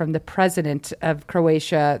class act from the president of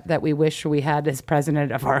Croatia that we wish we had as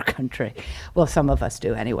president of our country. Well, some of us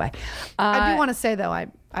do anyway. I do want to say though,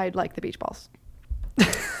 I like the beach balls.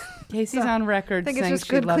 Casey's on record saying I think it's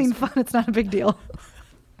just good, clean fun. It's not a big deal.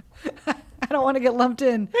 I don't want to get lumped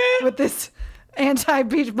in with this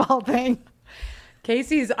anti-beach ball thing.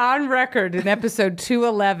 Casey's on record in episode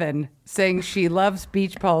 211 saying she loves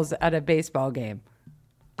beach balls at a baseball game.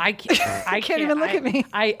 I can't even look at me.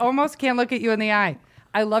 I almost can't look at you in the eye.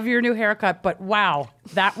 I love your new haircut, but wow,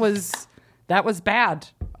 that was bad.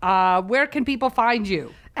 Where can people find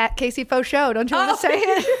you? At Casey Faux Show. Don't you want to say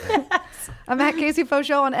it? Yes. I'm at Casey Faux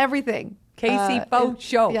Show on everything. Casey Faux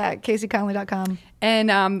Show. Yeah, CaseyConnolly.com.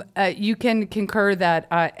 And you can concur that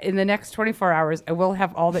in the next 24 hours, I will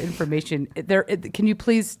have all the information. Can you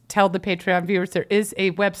please tell the Patreon viewers there is a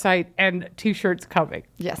website and T-shirts coming?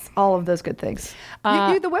 Yes, all of those good things.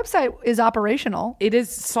 The website is operational. It is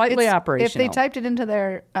slightly operational. If they typed it into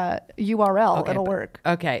their URL, it'll work.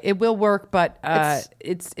 Okay, it will work, but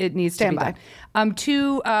it needs to be done.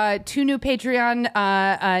 Two new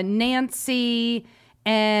Patreon, Nancy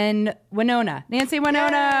and Winona. Nancy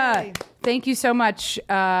Winona. Yay. Thank you so much,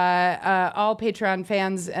 all Patreon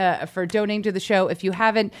fans, for donating to the show. If you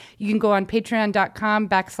haven't, you can go on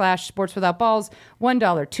patreon.com/sportswithoutballs. $1,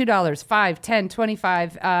 $2, $5, $10,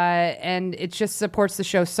 $25, and it just supports the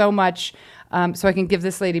show so much. So I can give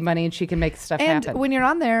this lady money and she can make stuff happen. And when you're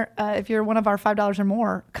on there, if you're one of our $5 or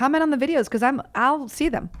more, comment on the videos because I'll see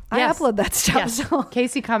them. Yes. I upload that stuff. Yes. So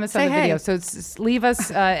Casey comments on the video. So leave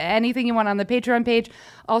us anything you want on the Patreon page.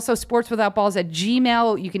 Also,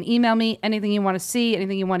 sportswithoutballs@gmail. You can email me anything you want to see,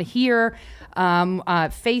 anything you want to hear.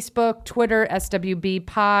 Facebook, Twitter, SWB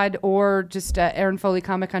Pod, or just Erin Foley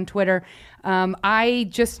Comic on Twitter. I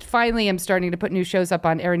just finally am starting to put new shows up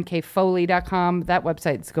on ErinKFoley.com. That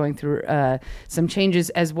website's going through some changes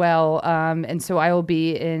as well. And so I will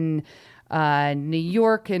be in New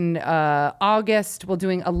York in August. We're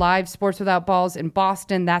doing a live Sports Without Balls in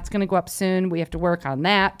Boston. That's going to go up soon. We have to work on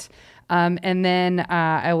that. And then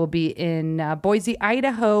I will be in Boise,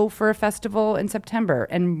 Idaho for a festival in September.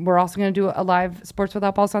 And we're also going to do a live Sports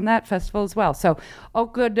Without Balls on that festival as well. So all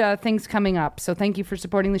good things coming up. So thank you for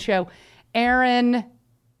supporting the show. Erin,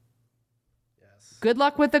 yes. Good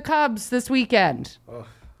luck with the Cubs this weekend. Oh,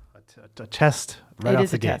 a test right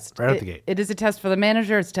off the gate. Right out the gate. It is a test for the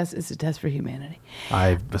manager. It's a test for humanity.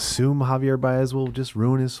 I assume Javier Baez will just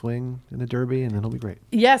ruin his swing in the Derby, and then he'll be great.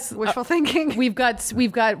 Yes, wishful thinking. We've got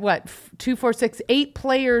what 2, 4, 6, 8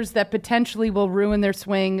 players that potentially will ruin their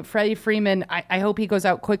swing. Freddie Freeman. I hope he goes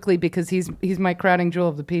out quickly because he's my crowning jewel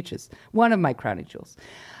of the Peaches. One of my crowning jewels.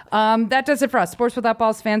 That does it for us. Sports Without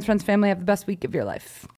Balls fans, friends, family. Have the best week of your life.